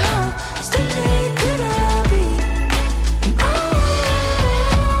 how stupid could I be? Oh,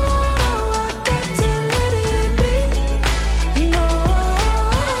 I got to let it be. No,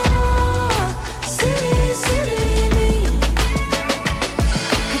 silly, silly me.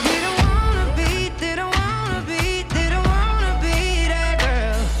 Didn't wanna be that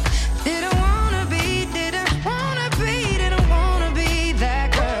girl. Didn't wanna be that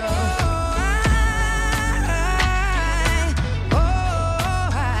girl.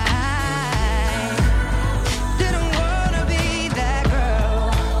 Didn't wanna be that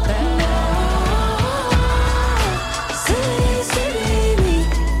girl. Silly, silly me.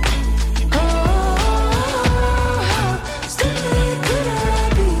 Oh, how stupid could I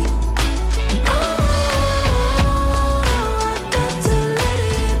be? Oh, I got to let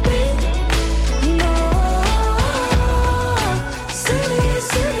it be. No, silly,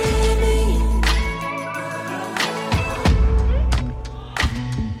 silly me.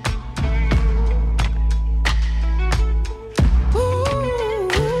 Ooh,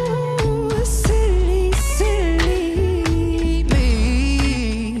 silly, silly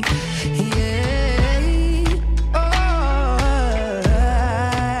me. Yeah. Oh,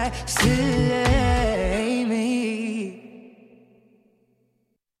 silly me.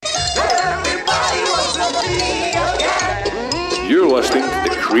 You're listening to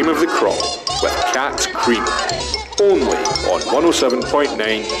the cream of the crop with Cat's Cream, only on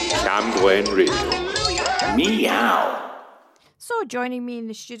 107.9 Cam Glen Radio. Meow. So joining me in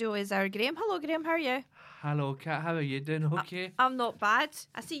the studio is our Graham. Hello Graham, how are you? Hello, Kat. How are you doing? Okay. I'm not bad.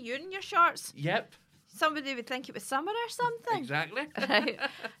 I see you in your shorts. Yep. Somebody would think it was summer or something. Exactly. Right.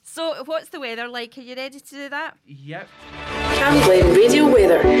 So what's the weather like? Are you ready to do that? Yep. Cam Glen Radio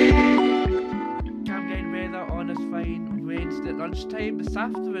weather. Cam Glen weather on this fine Wednesday at lunchtime. This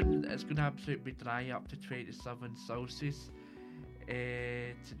afternoon it's going to absolutely dry up to 27 Celsius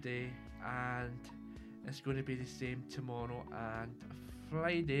today, and it's going to be the same tomorrow and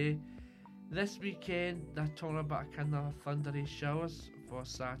Friday. This weekend they're talking about kind of thundery showers for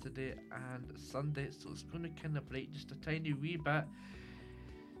Saturday and Sunday, so it's going to kind of break just a tiny wee bit.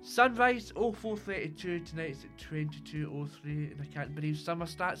 Sunrise 04:32, tonight's at 22:03, and I can't believe summer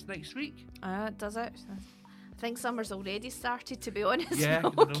starts next week. Does it? I think summer's already started, to be honest. Yeah.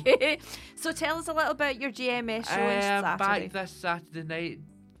 Okay. So tell us a little about your GMS show on Saturday. Back this Saturday night,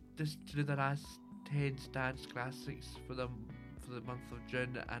 just to do the last 10 dance classics for the month of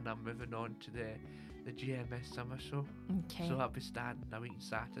June, and I'm moving on to the GMS summer show. Okay. So I'll be starting a week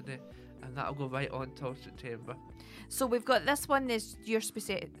Saturday, and that'll go right on till September. So we've got this one is your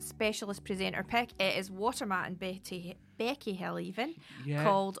specialist presenter pick. It is Watermat and Becky Hill even, Yeah.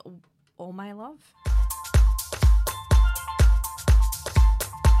 called Oh My Love.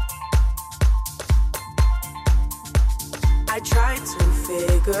 I tried to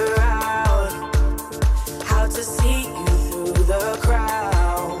figure out how to see you through the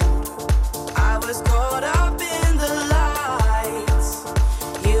crowd. I was caught up in the lights.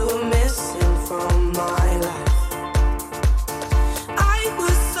 You were missing from my life. I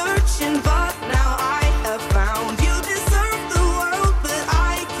was searching, but now I have found you. Deserve the world, but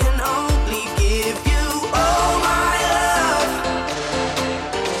I can only give you all my love.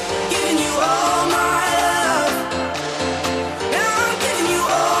 Giving you all my love. Now I'm giving you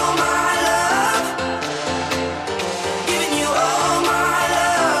all my love. Giving you all my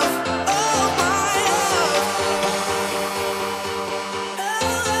love. All my love.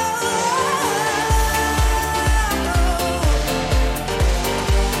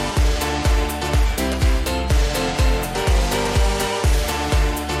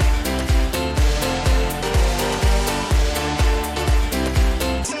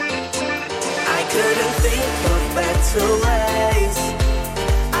 I couldn't think of better ways.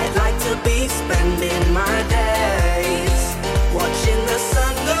 I'd like to be spending my days watching the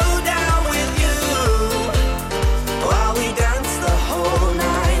sun go down with you while we dance the whole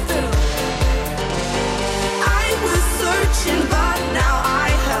night through. I was searching, but now I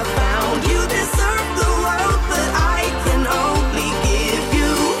have found you. Deserve the world, but I can only give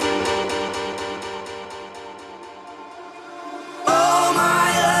you all my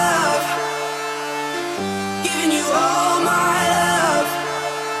love. Giving you all my love.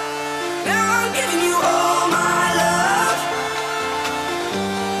 Now I'm giving you all my love.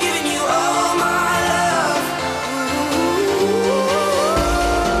 Giving you all my love.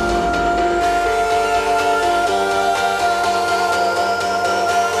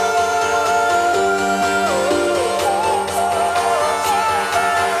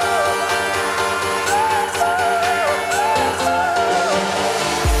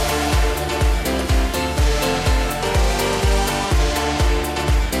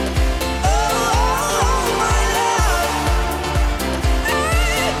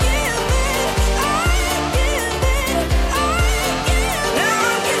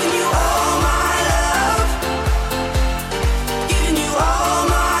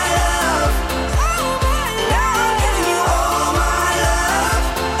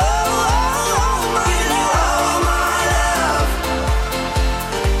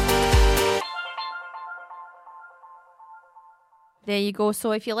 There you go.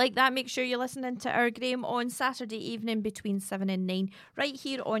 So if you like that, make sure you're listening to our Graham on Saturday evening between 7 and 9, right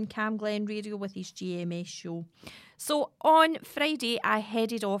here on Cam Glen Radio with his GMS show. So on Friday, I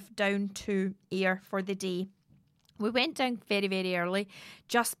headed off down to Ayr for the day. We went down very, very early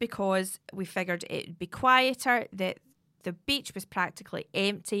just because we figured it would be quieter, that the beach was practically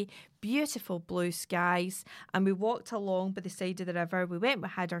empty, beautiful blue skies, and we walked along by the side of the river. We went, we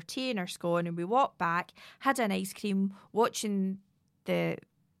had our tea and our scone, and we walked back, had an ice cream, watching the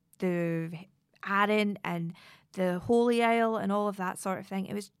Arran and the Holy Isle and all of that sort of thing.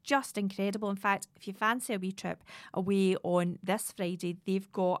 It was just incredible. In fact, if you fancy a wee trip away on this Friday,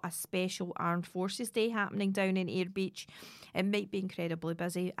 they've got a special Armed Forces Day happening down in Ayr Beach. It might be incredibly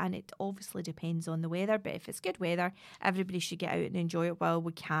busy, and it obviously depends on the weather, but if it's good weather, everybody should get out and enjoy it while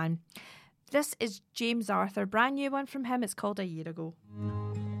we can. This is James Arthur, brand new one from him. It's called A Year Ago.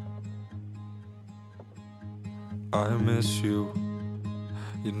 I miss you.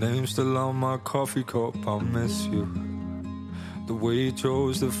 Your name's still on my coffee cup, I miss you. The way you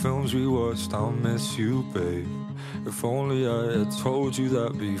chose the films we watched, I miss you, babe. If only I had told you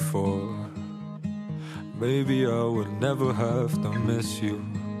that before, maybe I would never have to miss you.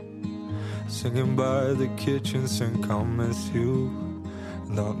 Singing by the kitchen sink, I miss you.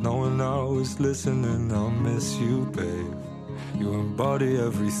 Not knowing I was listening, I miss you, babe. You embody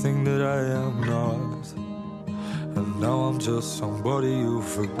everything that I am not, and now I'm just somebody you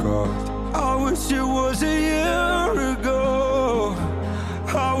forgot. I wish it was a year ago.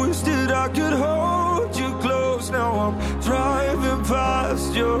 I wish that I could hold you close. Now I'm driving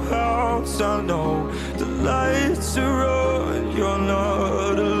past your house. I know the lights are on, you're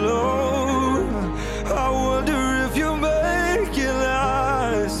not alone. I wonder if you're making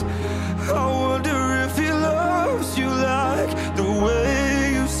eyes. I wonder if he loves you like the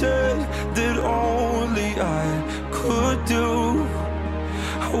way you said that only I could do.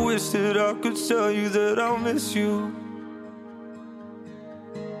 I wish that I could tell you that I miss you.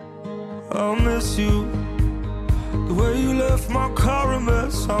 I miss you. The way you left my car a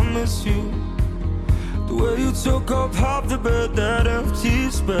mess, I miss you. The way you took up half the bed, that empty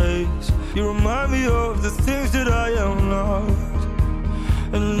space. You remind me of the things that I am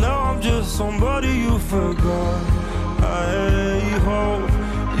not, and now I'm just somebody you forgot. I hope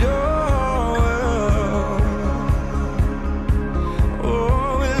you're well.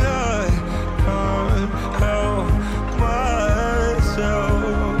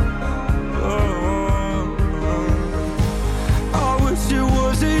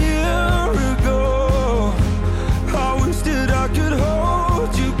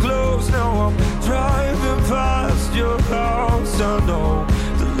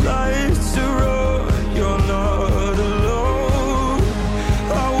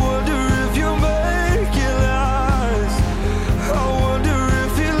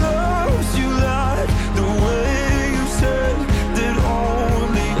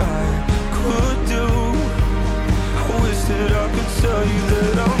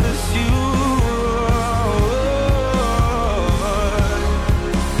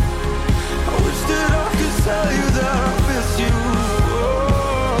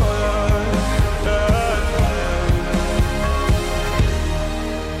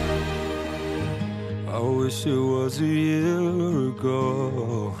 wish it was a year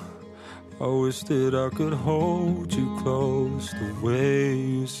ago. I wish that I could hold you close the way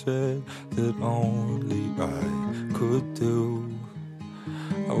you said that only I could do.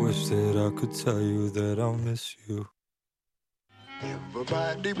 I wish that I could tell you that I miss you.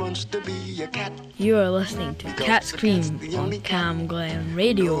 Everybody wants to be a cat. You are listening to Cat Scream on Cam Glen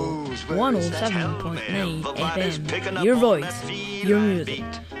Radio 107.9 FM. Your voice, your music,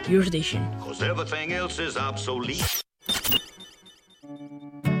 your station. 'Cause everything else is obsolete.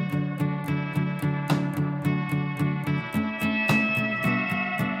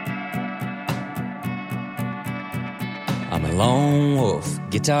 I'm a lone wolf,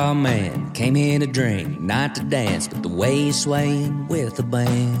 guitar man. Came here to drink, not to dance, but the way you're swaying with the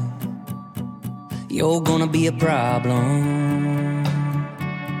band, you're gonna be a problem.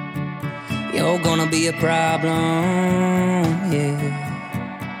 You're gonna be a problem, yeah.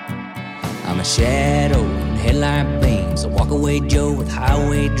 I'm a shadow in headlight beams, a walk-away Joe with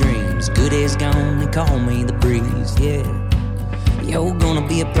highway dreams. Good as gone, they call me the breeze, yeah. You're gonna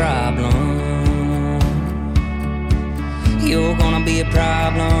be a problem. You're gonna be a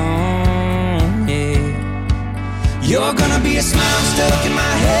problem, yeah. You're gonna be a smile stuck in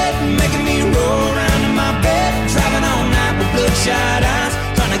my head, making me roll around in my bed, driving all night with bloodshot eyes,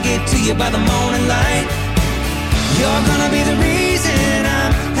 trying to get to you by the morning light. You're gonna be the reason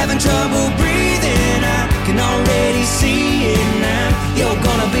I'm having trouble breathing. I can already see it now. You're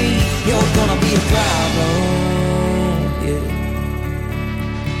gonna be a problem, yeah.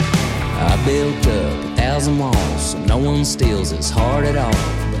 I built up 1,000 walls so no one steals his heart at all,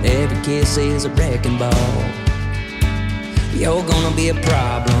 but every kiss is a wrecking ball. You're gonna be a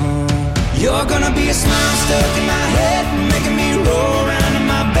problem. You're gonna be a smile stuck in my head, making me roll around in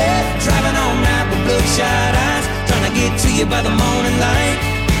my bed, driving all night with bloodshot eyes, trying to get to you by the morning light.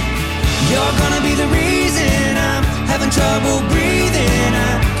 You're gonna be the reason I'm having trouble breathing.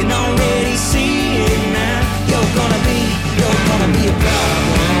 I can already see it now. You're gonna be a problem.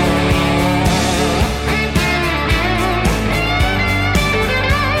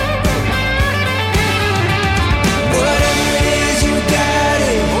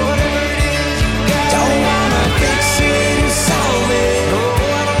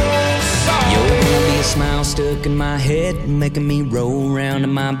 Smile stuck in my head, making me roll around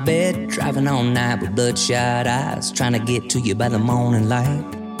in my bed, driving all night with bloodshot eyes, trying to get to you by the morning light.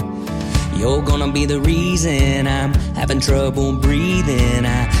 You're gonna be the reason I'm having trouble breathing.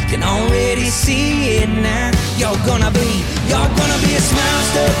 I can already see it now. You're gonna be a smile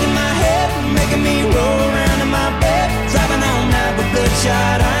stuck in my head, making me roll around in my bed, driving all night with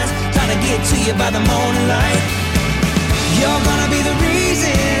bloodshot eyes, trying to get to you by the morning light. You're gonna be the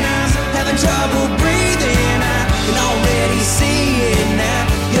reason I'm having trouble breathing. I can already see it now.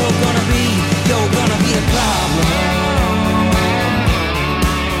 You're gonna be a problem.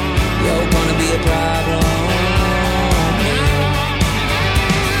 You're gonna be a problem.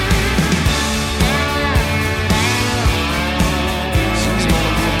 She's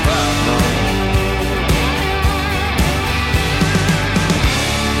gonna be a problem.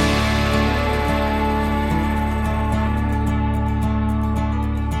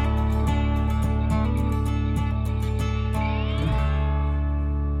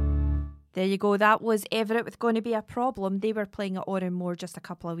 There you go. That was Everett with Going to Be a Problem. They were playing at Oran Moore just a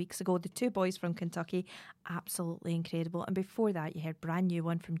couple of weeks ago. The two boys from Kentucky. Absolutely incredible. And before that, you heard a brand new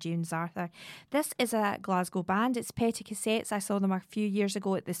one from James Arthur. This is a Glasgow band. It's Petty Cassettes. I saw them a few years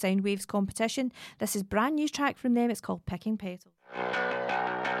ago at the Soundwaves competition. This is a brand new track from them. It's called Picking Petals.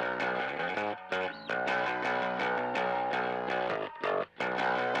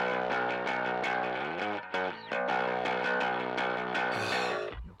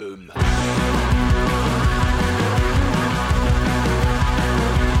 Boom.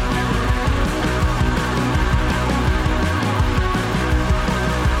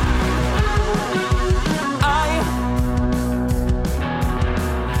 I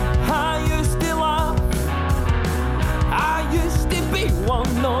used to love, I used to be one,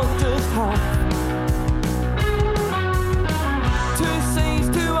 not just half. Two sides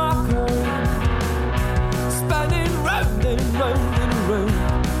to a coin, spinning round and round and round.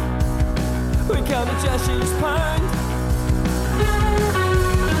 We come to Cheshire's pound.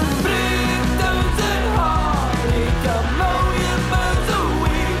 Breakdowns and heartache, a million miles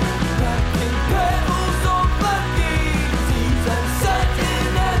away, packing petals on black daisies and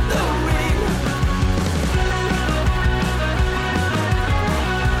sitting at the ring.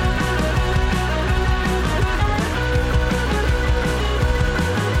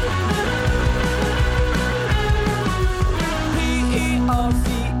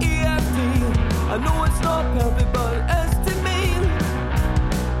 P-E-R-C-E-F-T, I know it's not perfect, but it's to me.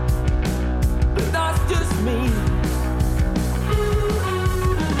 But that's just me.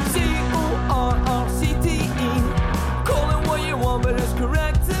 C-O-R-R-C-T-E. Call it what you want, but it's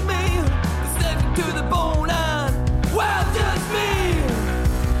correct to me. Second to the bone and, well, just me.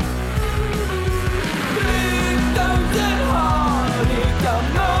 Big stones and heartache, a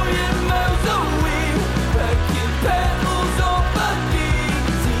million miles away. Picking petals off the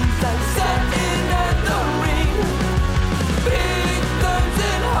daisies and setting at the ring. Big stones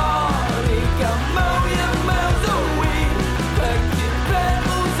and heartache, a million miles away. Picking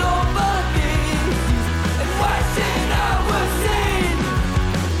petals off the daisies and wishing I was sane.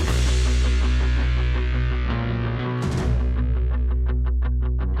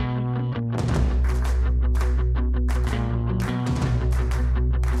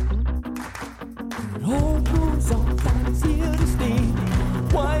 It all goes on, time is here to stay.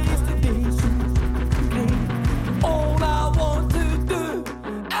 Why is the day so grey? All I want to do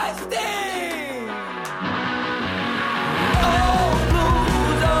is stay. All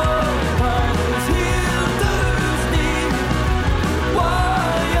goes on, time is here to stay.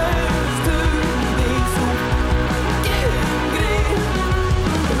 Why is today so grey?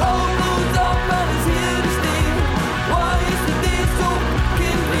 All goes on, time is here to stay. Why is the day so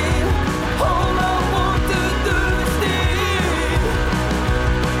grey? All I want to do is stay.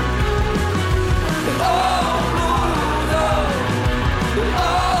 It all blows up. It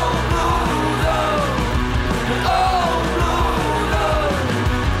all blows up. It all blows up.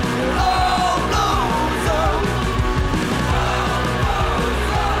 It all blows up.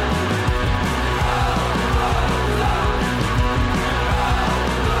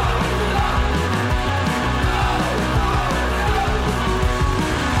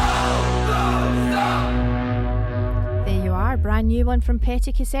 There you are, brand new one from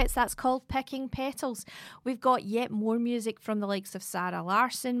Petty Cassettes. That's called Picking Petals. We've got yet more music from the likes of Sarah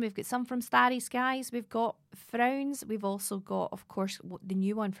Larsson. We've got some from Starry Skies. We've got Frowns. We've also got, of course, the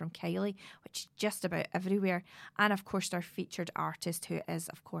new one from Kylie, which is just about everywhere. And, of course, our featured artist, who is,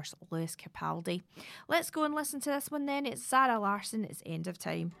 of course, Lewis Capaldi. Let's go and listen to this one then. It's Sarah Larsson. It's End of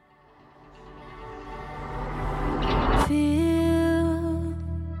Time.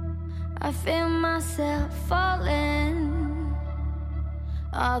 I feel myself falling.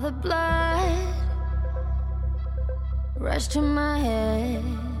 All the blood rushed to my head.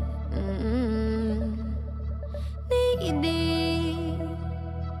 Knee-deep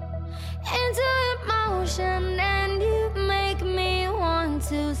into emotion, and you make me want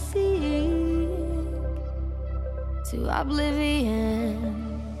to seek to oblivion.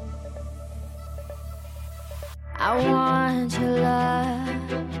 I want your love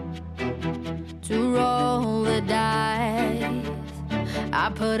to roll the dice. I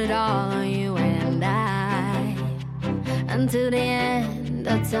put it all on you and I until the end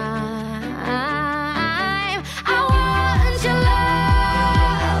of time. I want your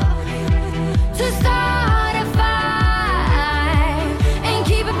love to start a fire and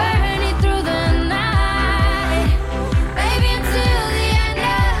keep it burning through the night, baby, until the end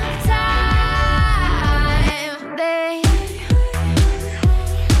of time. They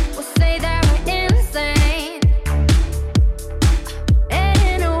will say that we're insane, and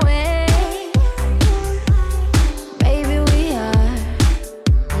in a way, baby, we are.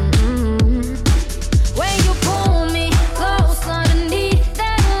 When you pull me close underneath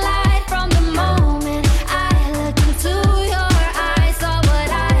the light, from the moment I look into your eyes, saw what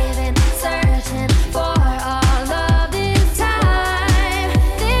I've been searching for all of this time.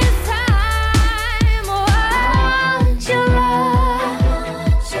 This time, oh, I want your love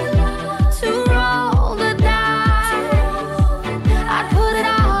to roll the dice. I'd put it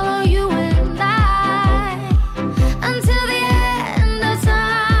all on you and I until the end of time.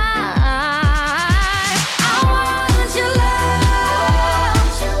 I want your love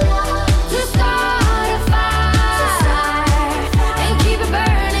to start a fire and keep it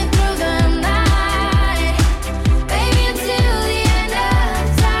burning through the night, baby, until the end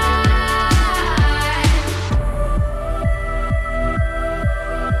of time.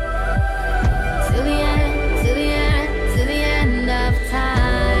 Till the end, till the end, till the end of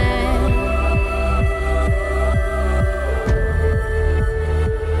time.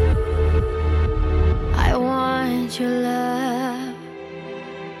 I want your love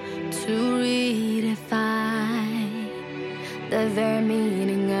to redefine the very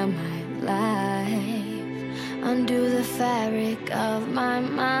meaning of my life, undo the fabric of my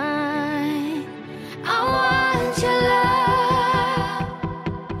mind. I want your love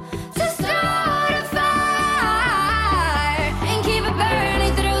to start a fire and keep it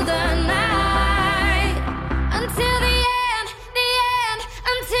burning through the night.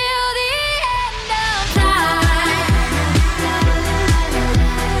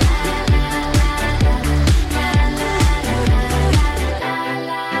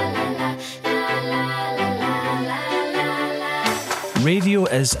 Radio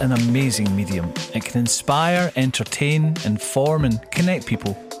is an amazing medium. It can inspire, entertain, inform and connect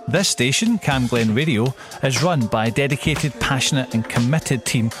people. This station, Cam Glen Radio, is run by a dedicated, passionate and committed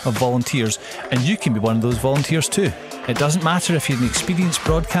team of volunteers, and you can be one of those volunteers too. It doesn't matter if you're an experienced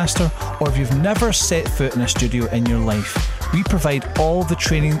broadcaster or if you've never set foot in a studio in your life. We provide all the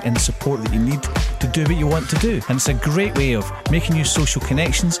training and support that you need to do what you want to do. And it's a great way of making new social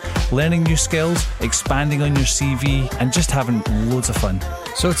connections, learning new skills, expanding on your CV, and just having loads of fun.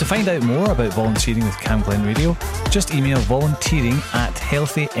 So to find out more about volunteering with Cam Glen Radio, just email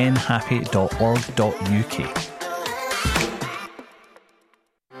volunteering@healthynhappy.org.uk.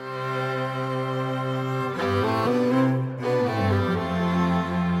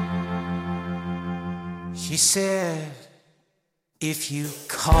 She said, if you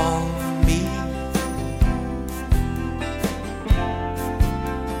call me,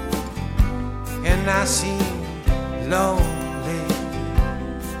 and I seem lonely,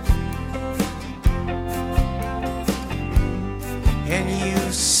 and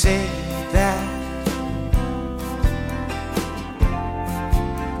you say that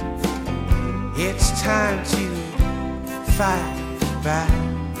it's time to fight back.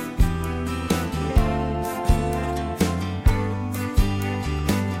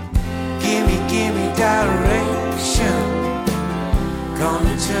 Give me direction,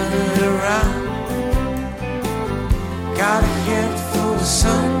 gonna turn it around. Got a head full of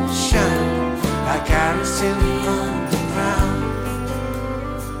sunshine, like Alice in the underground.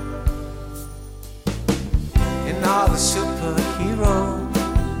 And all the superheroes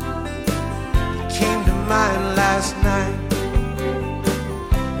came to mind last night,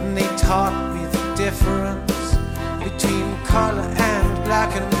 and they taught me the difference between color and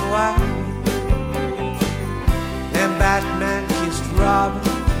black and white. And Batman kissed Robin,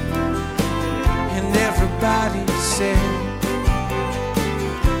 and everybody said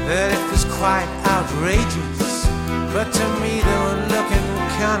that it was quite outrageous, but to me they were looking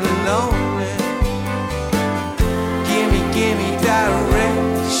kinda lonely. Give me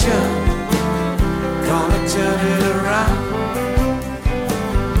direction, gonna turn it around.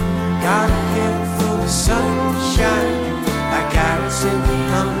 Got a head full of sunshine, like Alice in the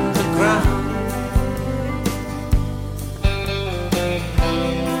underground.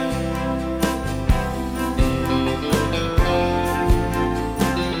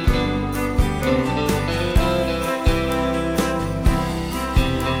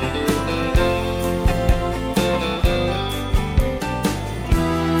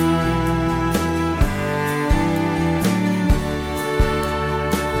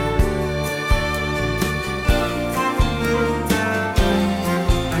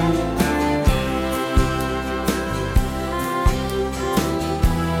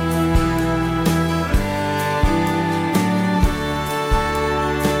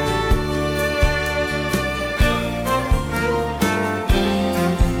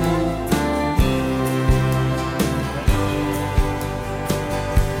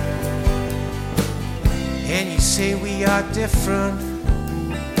 Different,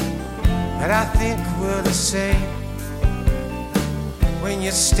 but I think we're the same. When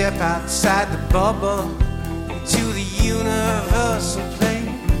you step outside the bubble into the universal plane,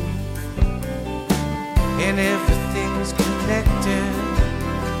 and everything's connected,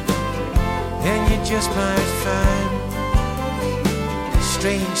 and you just might find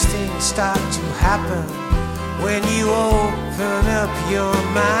strange things start to happen when you open up your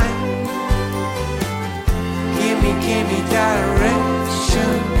mind. Give me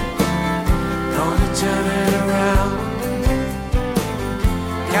direction, gonna turn it around.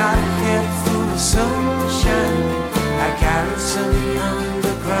 Got a head full of sunshine, like Alice in the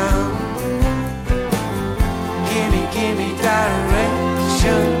underground. Give me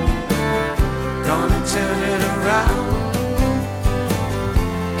direction, gonna turn it around.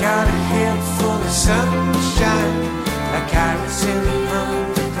 Got a head full of sunshine, like Alice in the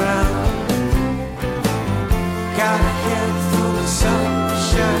underground. Got a head full of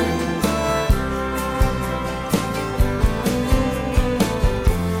sunshine.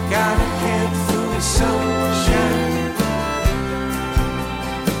 Got a head full of sunshine.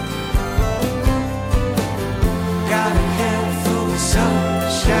 Got a head full of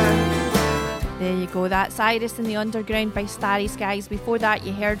sunshine. There you go, that's Iris in the Underground by Starry Skies. Before that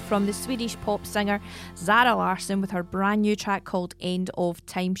you heard from the Swedish pop singer Zara Larsson with her brand new track called End of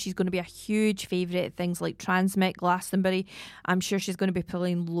Time. She's going to be a huge favourite at things like Transmit, Glastonbury. I'm sure she's going to be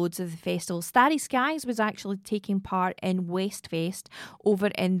pulling loads of the festivals. Starry Skies was actually taking part in Westfest over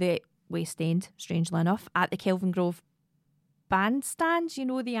in the West End, strangely enough, at the Kelvin Grove bandstand, you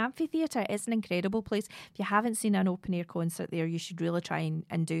know, the amphitheatre. It's an incredible place. If you haven't seen an open air concert there, you should really try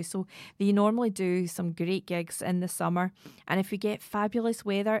and do so. They normally do some great gigs in the summer, and if we get fabulous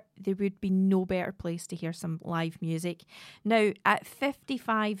weather, there would be no better place to hear some live music. Now, at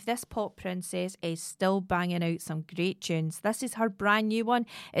 55, this pop princess is still banging out some great tunes. This is her brand new one.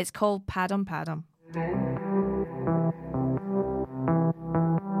 It's called Padam Padam.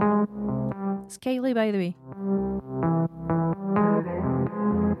 It's Kylie, by the way.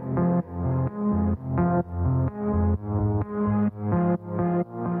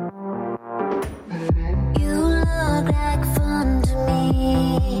 You look like fun to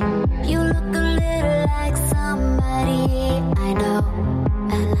me. You look a little like somebody I know,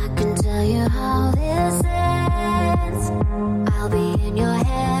 and I can tell you how this ends. I'll be in your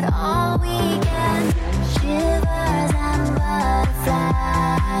head all weekend. Shivers and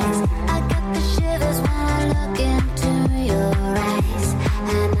butterflies. I get the shivers when I look into your eyes,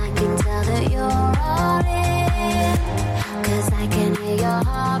 and I can tell that you're all in, 'cause I can hear your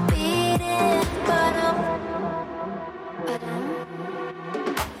heart beating.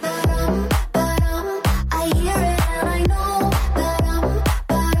 I hear it and I know.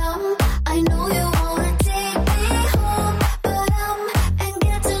 I know you wanna take me home. And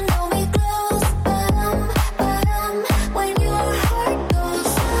get to know me close. When your heart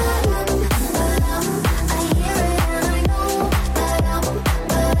goes. I hear it and I know.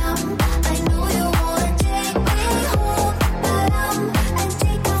 I know you wanna take me home. And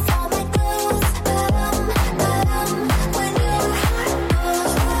take off all my clothes. When your heart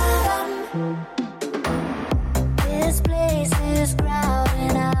goes. This place is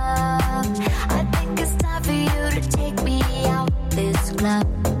crowding up. I think it's time for you to take me out this club.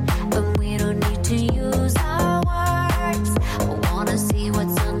 But we don't need to use our words. I wanna see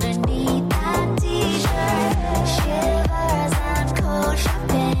what's underneath that t-shirt. Shivers and cold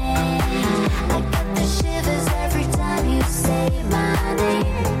shopping. I get the shivers every time you say my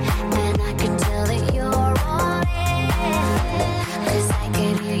name, and I can tell that you're all in, 'cause I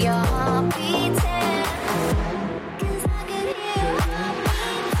can hear your heart beating. 'Cause I can hear your heart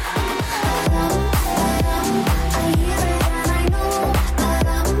beating. I hear it and I know.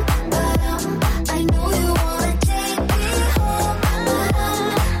 I know you wanna take me home.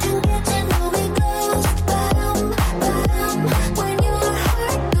 And get to know me close. When your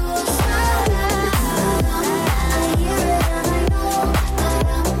heart goes. I hear it and I know.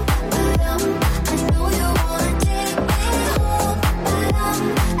 I know you wanna take me home.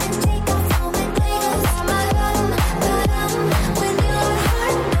 And take off all my clothes. When your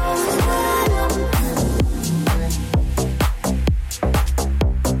heart goes.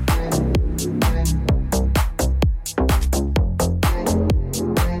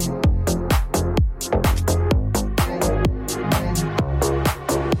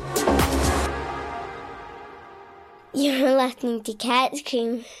 You're listening to Cat's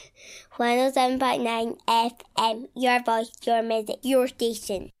Cream, 107.9 FM. Your voice, your music, your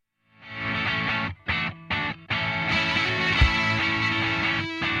station.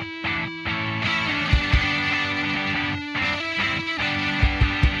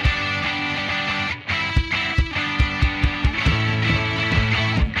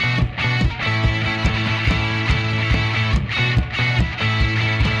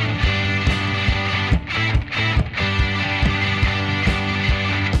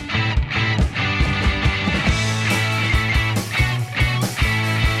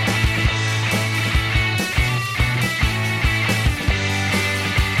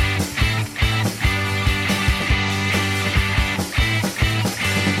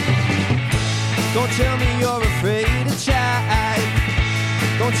 Don't tell me you're afraid to try.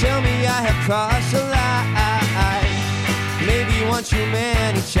 Don't tell me I have crossed the line. Maybe once too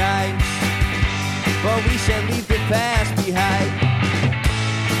many times, but we said leave the past behind.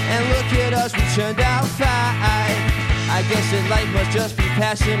 And look at us, we turned out fine. I guess that life must just be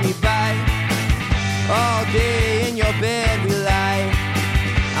passing me by. All day in your bed we lie.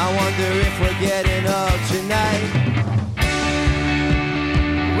 I wonder if we're getting up tonight.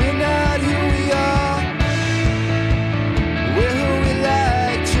 We're not who we are. We're who we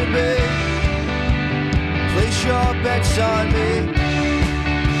like to be. Place your bets on me.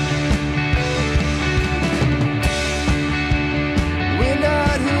 We're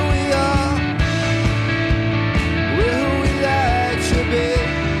not who we are. We're who we like to be.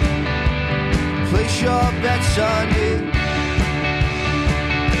 Place your bets on me.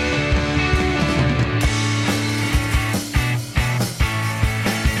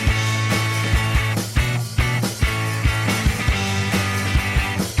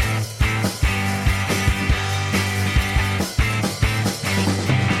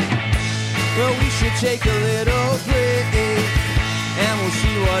 should take a little break, and we'll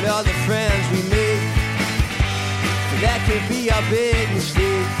see what other friends we make. That could be a big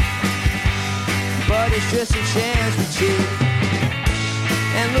mistake, but it's just a chance we take.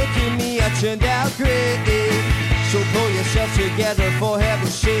 And look at me, I turned out great. So pull yourself together for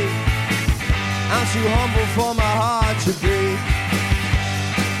heaven's sake. I'm too humble for my heart to break,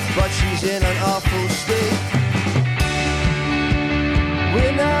 but she's in an awful state.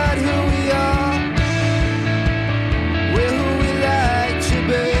 We're not who we are, we're who we like to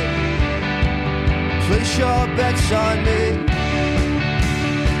be. Place your bets on me.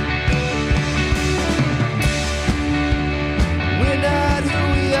 We're not who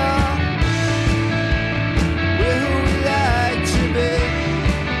we are, we're who we like to be.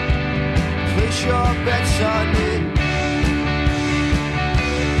 Place your bets on me.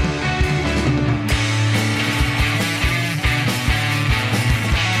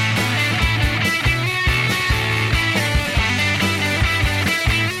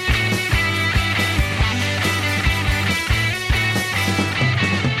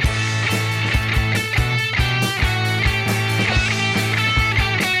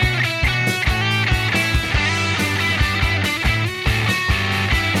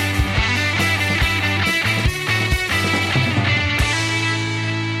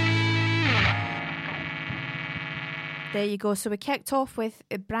 There you go. So we kicked off with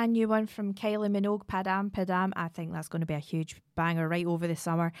a brand new one from Kylie Minogue, Padam Padam. I think that's going to be a huge banger right over the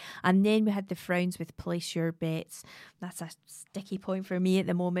summer. And then we had the Frowns with Place Your Bets. That's a sticky point for me at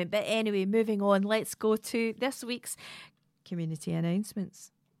the moment. But anyway, moving on, let's go to this week's community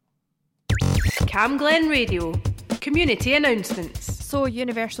announcements. Cam Glen Radio community announcements. So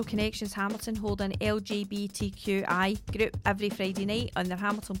Universal Connections Hamilton hold an LGBTQI group every Friday night on their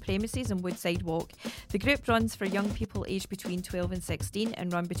Hamilton premises in Woodside Walk. The group runs for young people aged between 12 and 16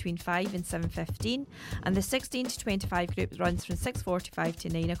 and run between 5 and 7:15, and the 16 to 25 group runs from 6:45 to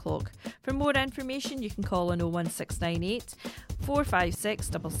 9 o'clock. For more information you can call on 01698 456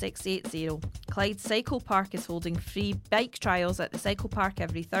 6680. Clyde Cycle Park is holding free bike trials at the cycle park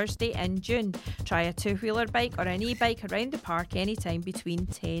every Thursday in June. Try a two-wheeler bike or an e-bike around the park anytime between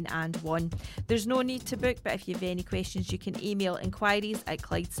 10 and 1. There's no need to book, but if you have any questions you can email inquiries at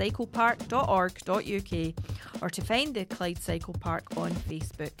clydecyclepark.org.uk or to find the Clyde Cycle Park on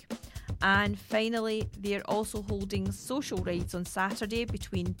Facebook. And finally, they're also holding social rides on Saturday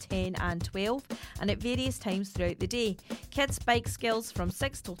between 10 and 12 and at various times throughout the day. Kids' bike skills from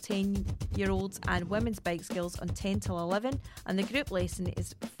 6 till 10-year-olds and women's bike skills on 10 till 11, and the group lesson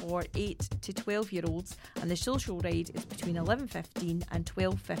is for 8 to 12-year-olds, and the social ride is between 11:15 and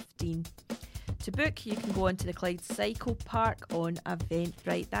 12:15. To book, you can go onto the Clyde Cycle Park on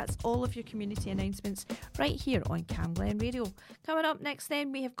Eventbrite. That's all of your community announcements right here on Cam Glen Radio. Coming up next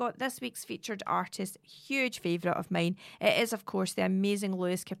then, we have got this week's featured artist, huge favourite of mine. It is, of course, the amazing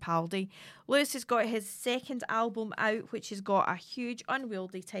Lewis Capaldi. Lewis has got his second album out, which has got a huge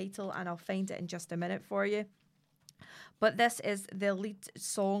unwieldy title, and I'll find it in just a minute for you. But this is the lead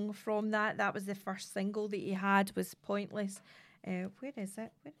song from that. That was the first single that he had, was Pointless. Where is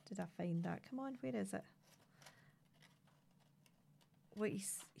it? Where did I find that? Come on, where is it? What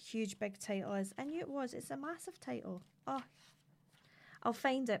his huge big title is. I knew it was. It's a massive title. Oh, I'll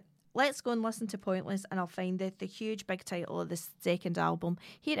find it. Let's go and listen to Pointless, and I'll find the huge big title of the second album.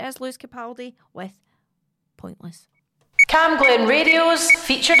 Here it is, Lewis Capaldi with Pointless. Cam Glen Radio's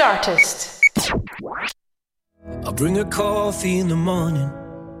featured artist. I bring her coffee in the morning.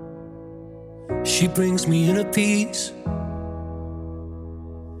 She brings me in a piece.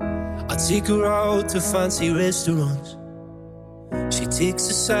 I take her out to fancy restaurants. She takes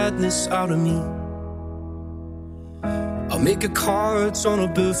the sadness out of me. I make her cards on her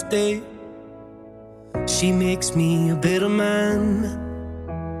birthday. She makes me a better man.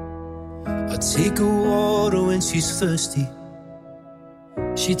 I take her water when she's thirsty.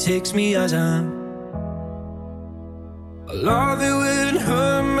 She takes me as I am. I love it when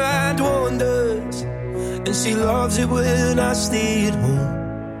her mind wanders, and she loves it when I stay at home.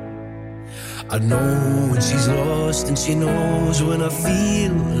 I know when she's lost, and she knows when I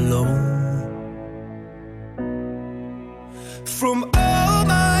feel alone. From all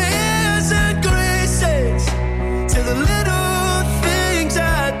my airs and graces to the little things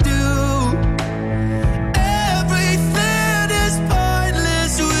I do, everything is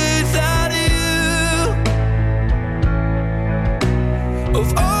pointless without you.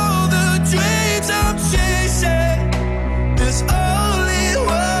 Of all the dreams I'm chasing, there's only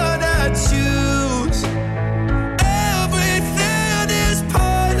one I choose. Everything is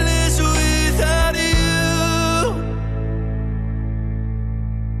pointless without you.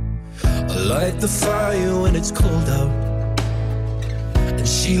 I light the fire when it's cold out, and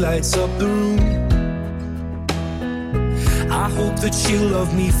she lights up the room. I hope that she'll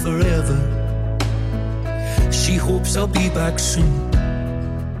love me forever. She hopes I'll be back soon.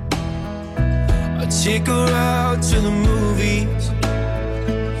 I take her out to the movies.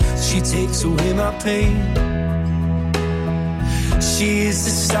 She takes away my pain. She is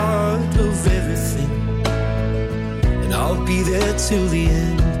the start of everything, and I'll be there till the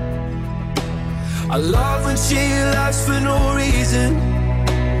end. I love when she laughs for no reason,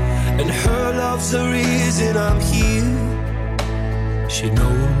 and her love's the reason I'm here. She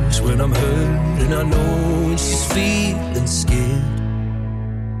knows when I'm hurt, and I know when she's feeling scared.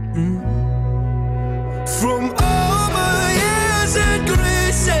 From all my years and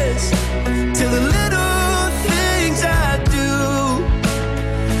graces to the little things I do,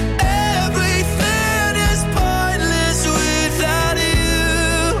 everything is pointless without you.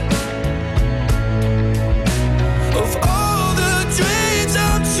 Of all the dreams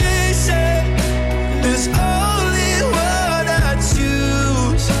I'm chasing, there's only one I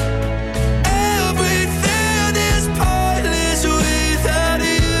choose. Everything is pointless without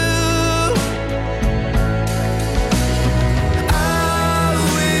you. I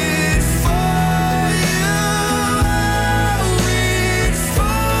wait for you, I wait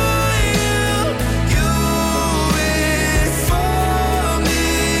for you, you wait for me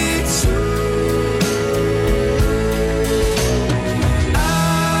too. I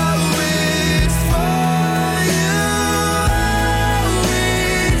wait for you, I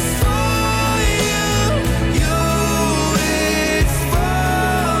wait for you, you wait for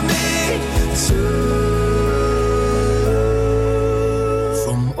me too.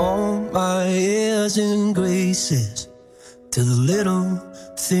 From all my airs and graces to the little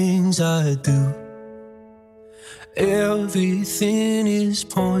things I do, everything is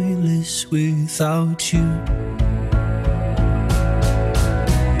pointless without you.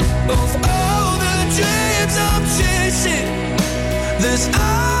 Of all the dreams I'm chasing, there's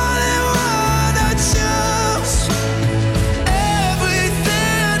only one I choose.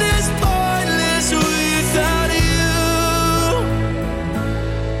 Everything is pointless without you.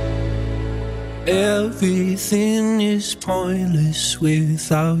 Everything is pointless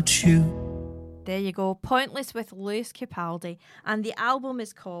without you. There you go, Pointless with Lewis Capaldi, and the album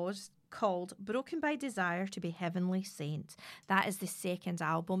is called Broken by Desire to be Heavenly Saint. That is the second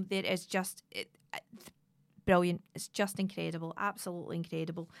album. There is just brilliant. It's just incredible, absolutely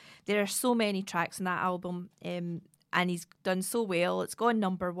incredible. There are so many tracks in that album, and he's done so well. It's gone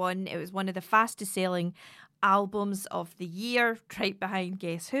number one. It was one of the fastest selling albums of the year, right behind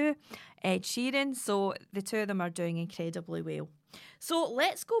guess who? Ed Sheeran. So the two of them are doing incredibly well. So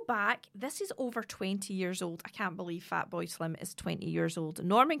let's go back. This is over 20 years old. I can't believe Fatboy Slim is 20 years old.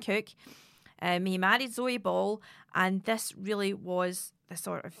 Norman Cook, he married Zoe Ball, and this really was the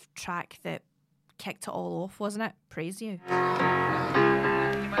sort of track that kicked it all off, wasn't it? Praise You.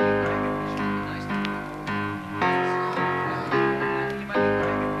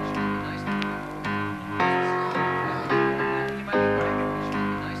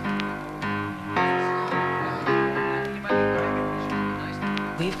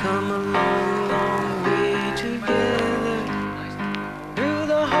 We've come a long, long way together, through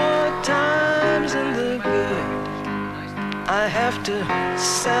the hard times and the good. I have to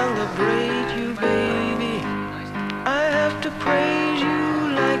celebrate you, baby. I have to praise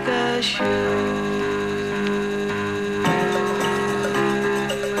you like I should.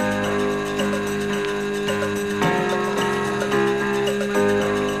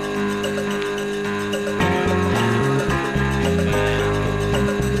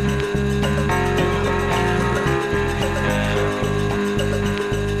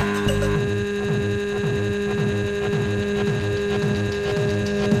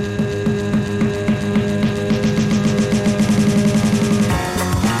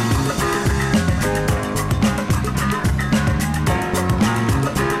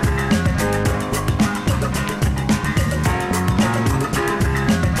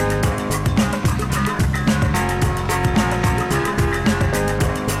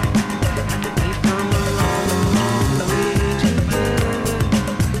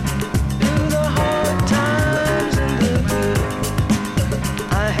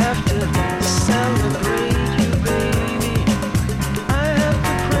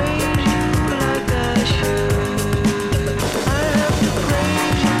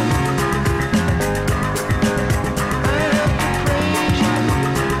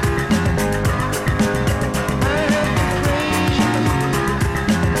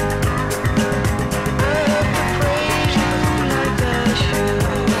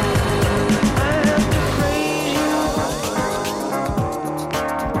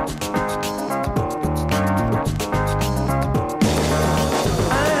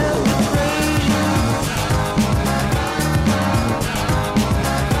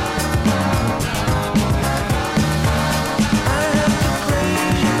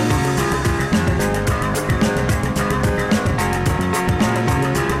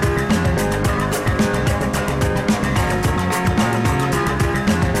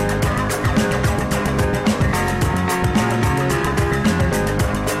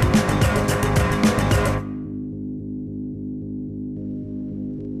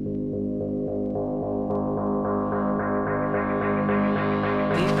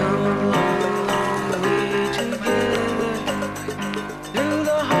 long way together. Through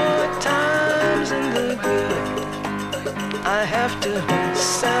the hard times and the good, I have to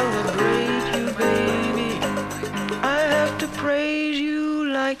celebrate you, baby. I have to praise you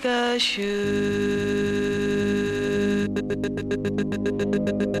like I should.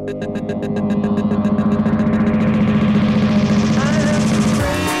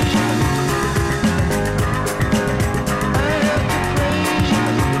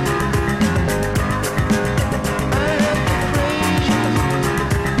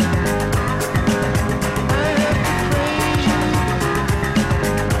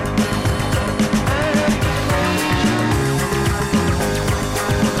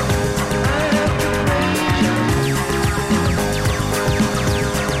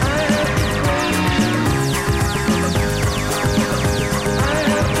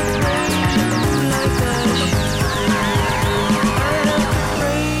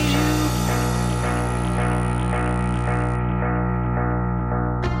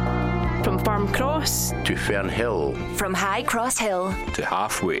 To Fernhill, From High Cross Hill to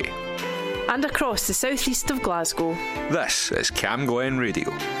Halfway, and across the southeast of Glasgow. This is Cam Glen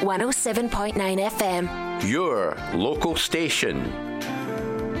Radio, 107.9 FM. your local station.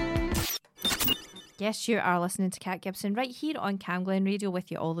 Yes, you are listening to Kat Gibson right here on Cam Glen Radio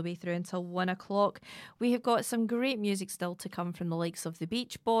with you all the way through until 1 o'clock. We have got some great music still to come from the likes of the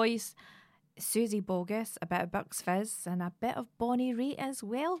Beach Boys, Susie Bogus, a bit of Bucks Fizz, and a bit of Bonnie Raitt as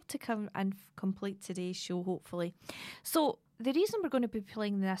well to come and complete today's show, hopefully. So the reason we're going to be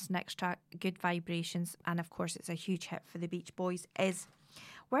playing this next track, Good Vibrations, and of course it's a huge hit for the Beach Boys, is,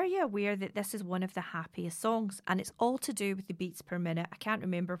 were you aware that this is one of the happiest songs? And it's all to do with the beats per minute. I can't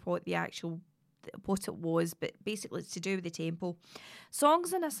remember what it was, but basically it's to do with the tempo.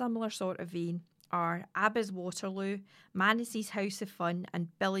 Songs in a similar sort of vein are ABBA's Waterloo, Manassy's House of Fun, and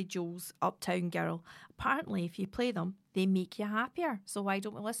Billy Joel's Uptown Girl. Apparently, if you play them, they make you happier. So why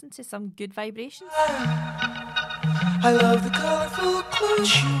don't we listen to some Good Vibrations? I love the colorful clothes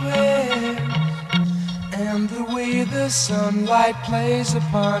she wears and the way the sunlight plays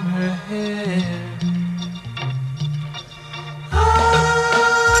upon her hair.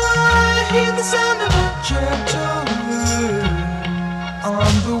 I hear the sound of a gentle word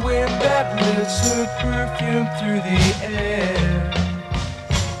on the wind that lifts her perfume through the air.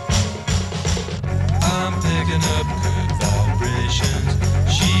 I'm picking up good vibrations.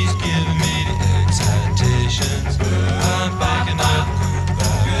 She's giving me the excitations. I'm picking up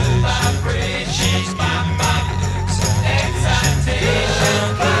good vibrations. She's giving me the excitations.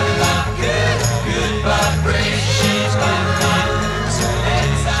 Good vibrations. She's giving me the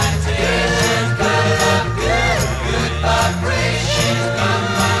excitations. Good vibrations.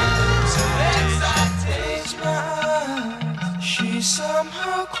 She's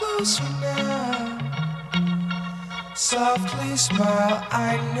somehow closer now. Softly smile,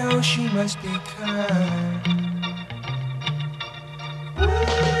 I know she must be kind.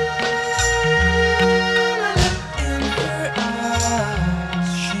 In her eyes,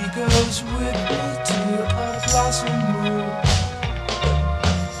 she goes with me to a blossom room.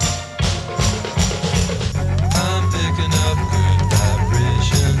 I'm picking up good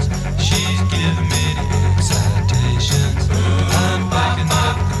vibrations. She's giving me the excitations. I'm picking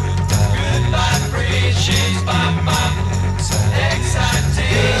up good vibrations. She's giving me the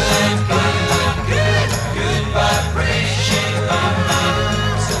excitations. Good vibrations. Excitations.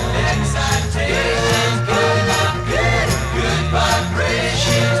 Good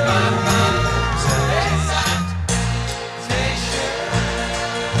vibrations.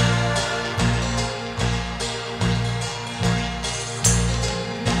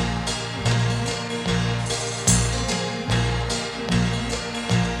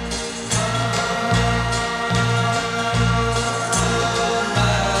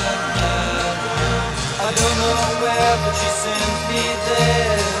 I don't know where, but she sends me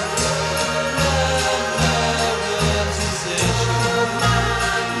there.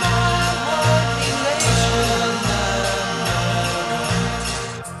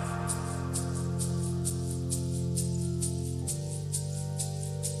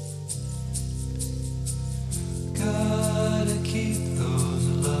 Gotta keep those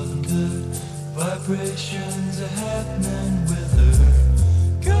loving good vibrations happening with her.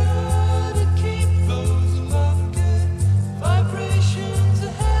 Gotta keep those loving good vibrations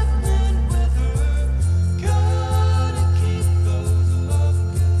happening with her. Gotta keep those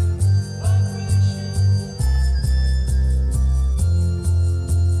loving good vibrations.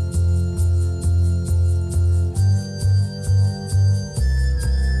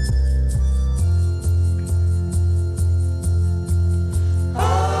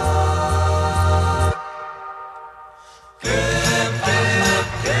 I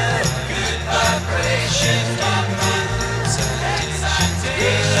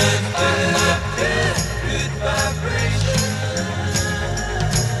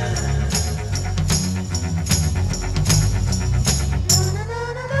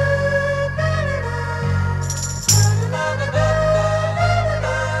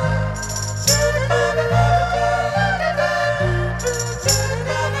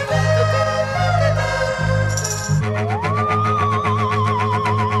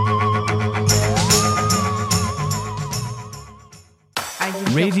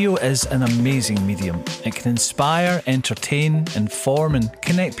is an amazing medium. It can inspire, entertain, inform and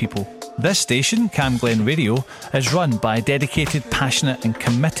connect people. This station, Cam Glen Radio, is run by a dedicated, passionate and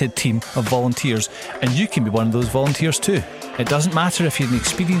committed team of volunteers, and you can be one of those volunteers too. It doesn't matter if you're an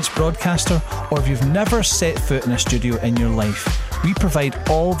experienced broadcaster or if you've never set foot in a studio in your life. We provide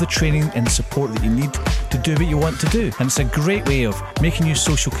all the training and support that you need to do what you want to do. And it's a great way of making new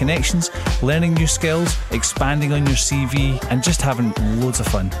social connections, learning new skills, expanding on your CV, and just having loads of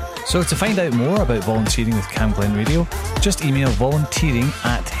fun. So to find out more about volunteering with Cam Glen Radio, just email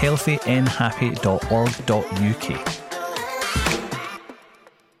volunteering@healthynhappy.org.uk.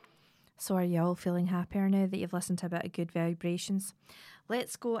 So are you all feeling happier now that you've listened to a bit of good vibrations?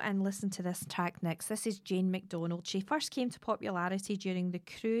 Let's go and listen to this track next. This is Jane McDonald. She first came to popularity during the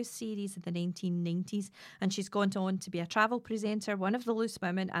Cruise series in the 1990s, and she's gone on to be a travel presenter, one of the Loose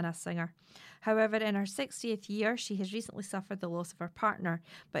Women, and a singer. However, in her 60th year, she has recently suffered the loss of her partner,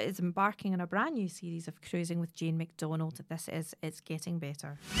 but is embarking on a brand new series of cruising with Jane McDonald. This is It's Getting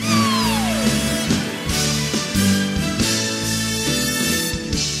Better.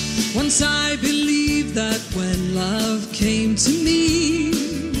 Once I believed that when love came to me,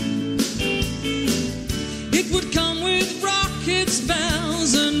 it would come with rockets,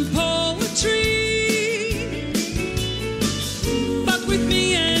 bells and poetry. But with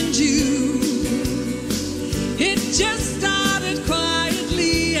me and you, it just started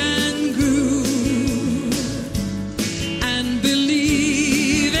quietly and grew. And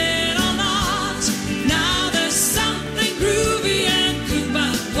believe it or not, now there's something groovy and good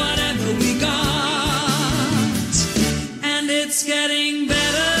about whatever we got. And it's getting better,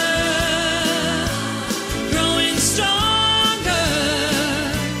 growing stronger,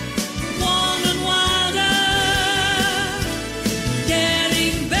 warm and wilder,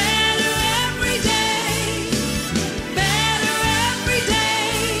 getting better every day, better every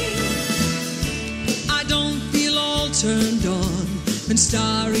day. I don't feel all turned on and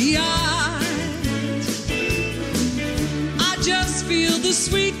starry-eyed. I just feel the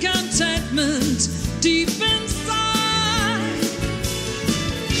sweet contentment deep inside.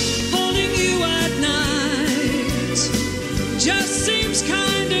 Holding you at night just seems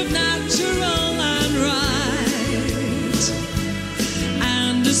kind of natural and right.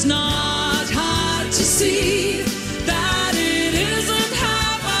 And it's not hard to see that it isn't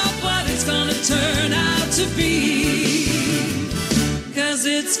half of what it's gonna turn out to be. 'Cause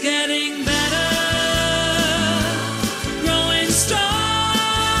it's getting better, growing stronger,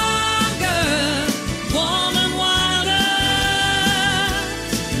 warm and wilder,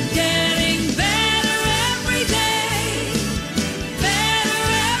 getting better every day, better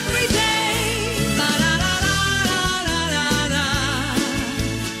every day. Ba-da-da-da-da-da-da,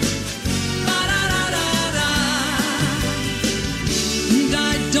 ba-da-da-da-da. And I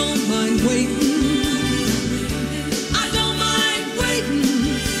don't mind waiting, I don't mind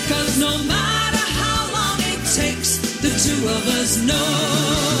waiting, 'cause no matter how long it takes, the two of us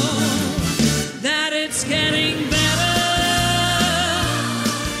know that it's getting better,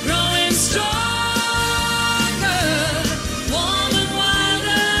 growing stronger, warm and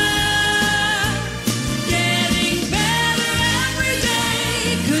wilder, getting better every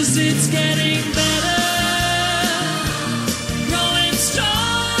day. 'Cause it's getting better, growing stronger,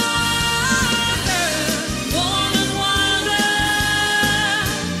 warm and wilder,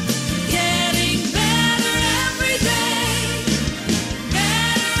 getting better every day,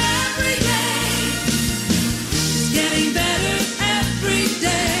 better every day. It's getting better every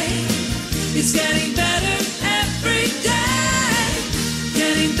day. It's getting better every day.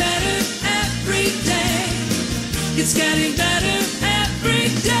 Getting better every day. It's getting better every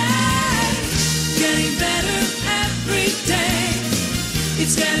day. Getting better every day.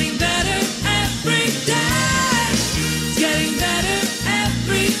 It's getting better every day. It's getting better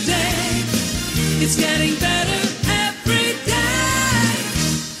every day. It's getting better every day.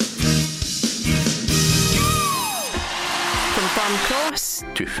 From Farm Cross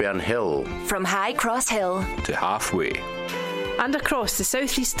to Fernhill from High Cross Hill to Halfway, and across the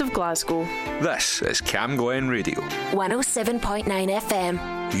southeast of Glasgow. this is Cam Glen Radio, 107.9 FM.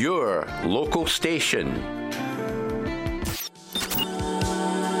 your local station.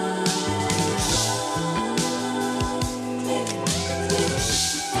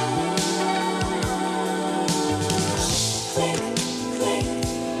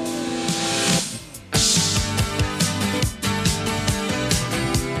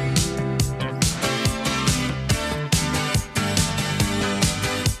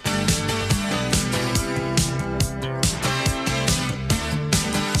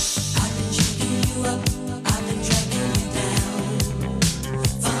 I've been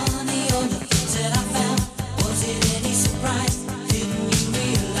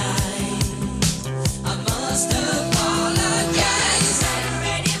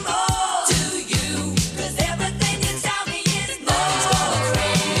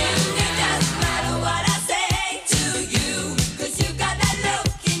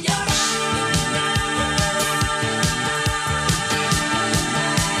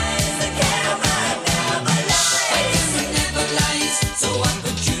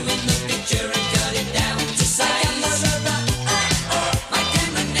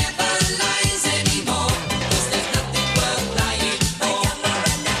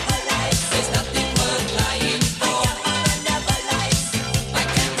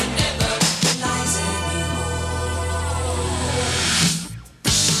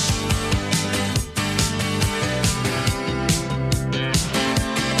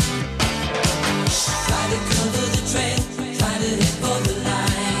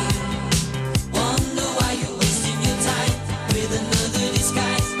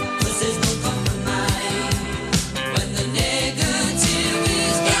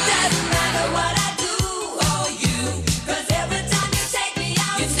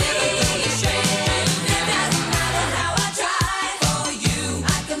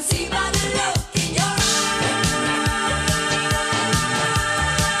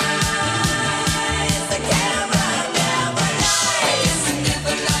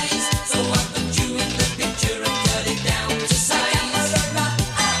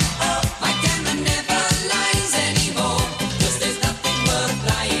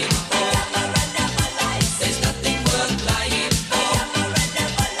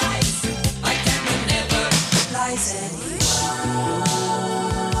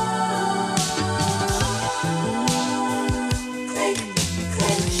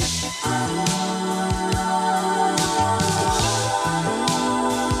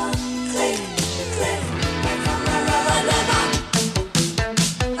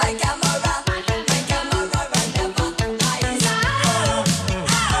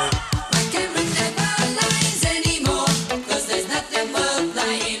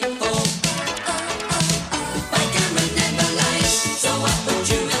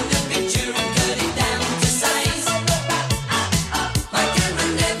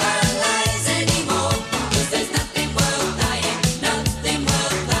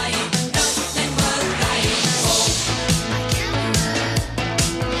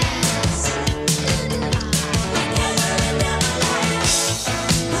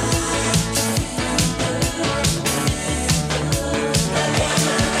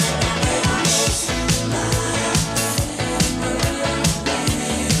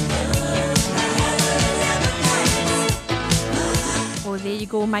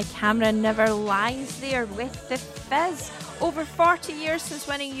go, My Camera Never Lies There with The Fizz. Over 40 years since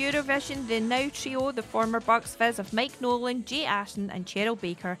winning Eurovision, the now trio, the former Bucks Fizz of Mike Nolan, Jay Ashton and Cheryl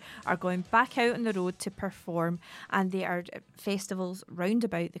Baker, are going back out on the road to perform, and they are at festivals round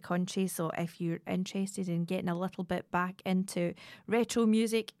about the country. So if you're interested in getting a little bit back into retro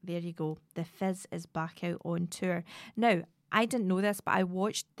music, there you go. The Fizz is back out on tour. Now, I didn't know this, but I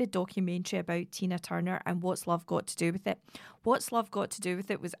watched the documentary about Tina Turner and What's Love Got to Do with It. What's Love Got to Do with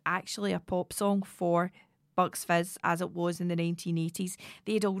It was actually a pop song for Bucks Fizz, as it was in the 1980s.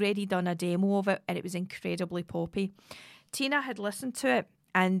 They had already done a demo of it and it was incredibly poppy. Tina had listened to it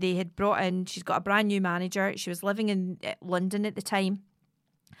and they had brought in, she's got a brand new manager. She was living in London at the time.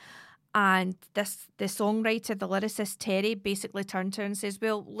 And the songwriter, the lyricist Terry, basically turned to her and says,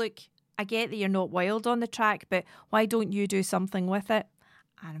 well, look, I get that you're not wild on the track, but why don't you do something with it?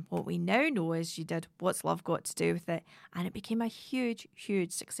 And what we now know is she did What's Love Got to Do with It, and it became a huge,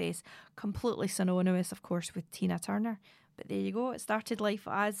 huge success. Completely synonymous, of course, with Tina Turner. But there you go. It started life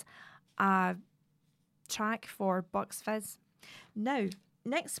as a track for Bucks Fizz. Now,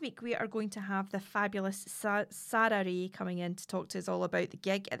 next week we are going to have the fabulous Sarah Ray coming in to talk to us all about the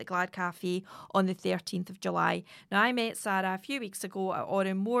gig at the Glad Cafe on the 13th of July. Now, I met Sarah a few weeks ago at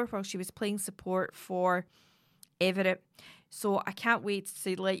Oran Moor while she was playing support for Everett. So I can't wait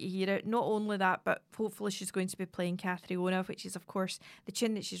to let you hear it. Not only that, but hopefully she's going to be playing Cathriona, which is, of course, the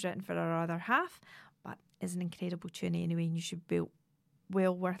tune that she's written for her other half, but is an incredible tune anyway, and you should be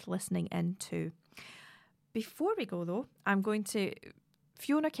well worth listening into. Before we go, though, I'm going to...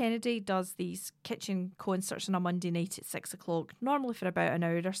 Fiona Kennedy does these kitchen concerts on a Monday night at 6 o'clock, normally for about an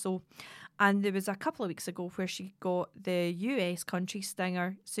hour or so. And there was a couple of weeks ago where she got the US country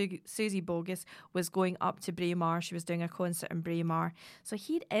singer, Susie Bogus, was going up to Braemar. She was doing a concert in Braemar. So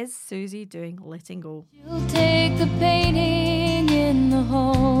here is Susie doing Letting Go. You'll take the painting in the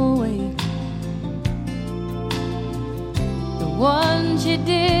hallway, the one she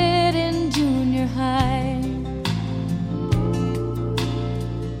did in junior high.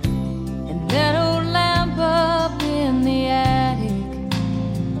 That old lamp up in the attic,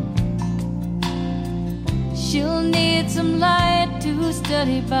 she'll need some light to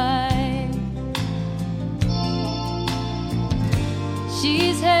study by.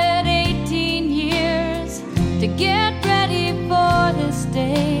 She's had 18 years to get ready for this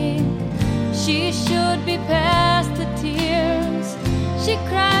day. She should be past the tears, she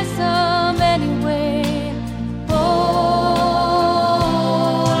cries some anyway. Oh,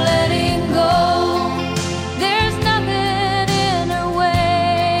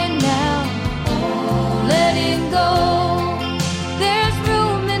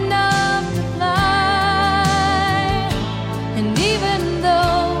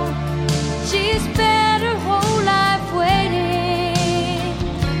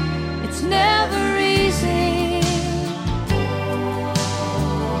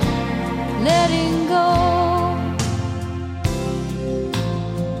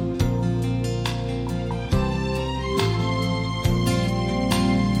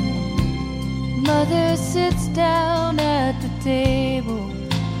 Mother sits down at the table.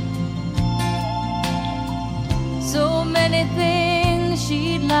 So many things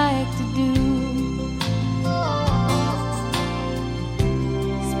she'd like to do.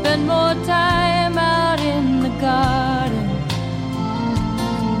 Spend more time out in the garden.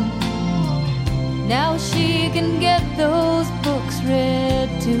 Now she can get those books read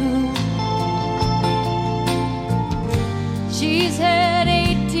too. She's had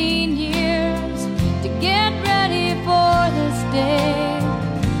 18 years to get ready for this day.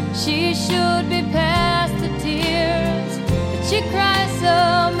 She should be past the tears, but she cries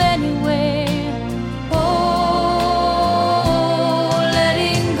some anyway. Oh,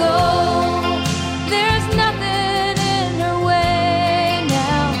 letting go, there's nothing in her way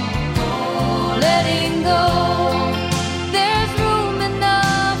now. Oh, letting go, there's room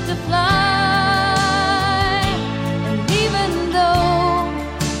enough to fly.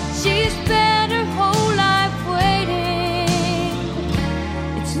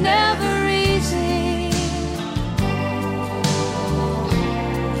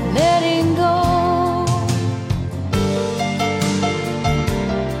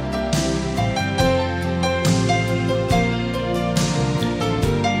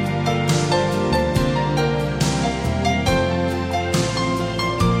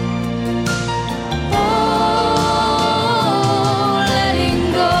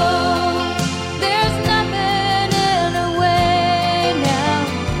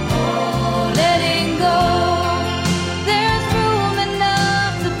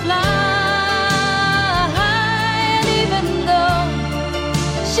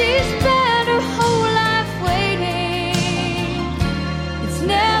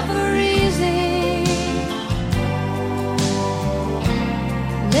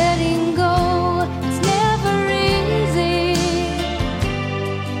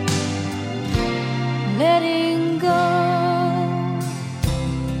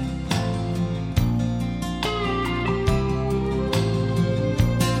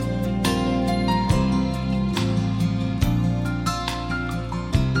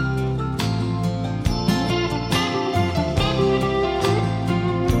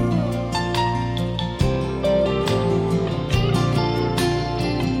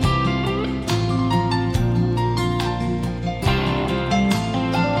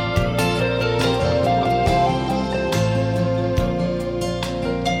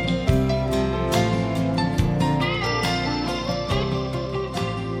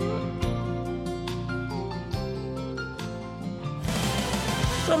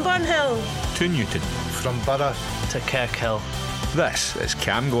 From Burnhill to Newton. From Borough to Kirkhill. This is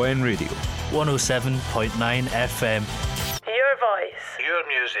Cam Glen Radio. 107.9 FM. Your voice. Your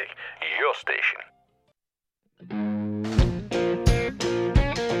music. Your station.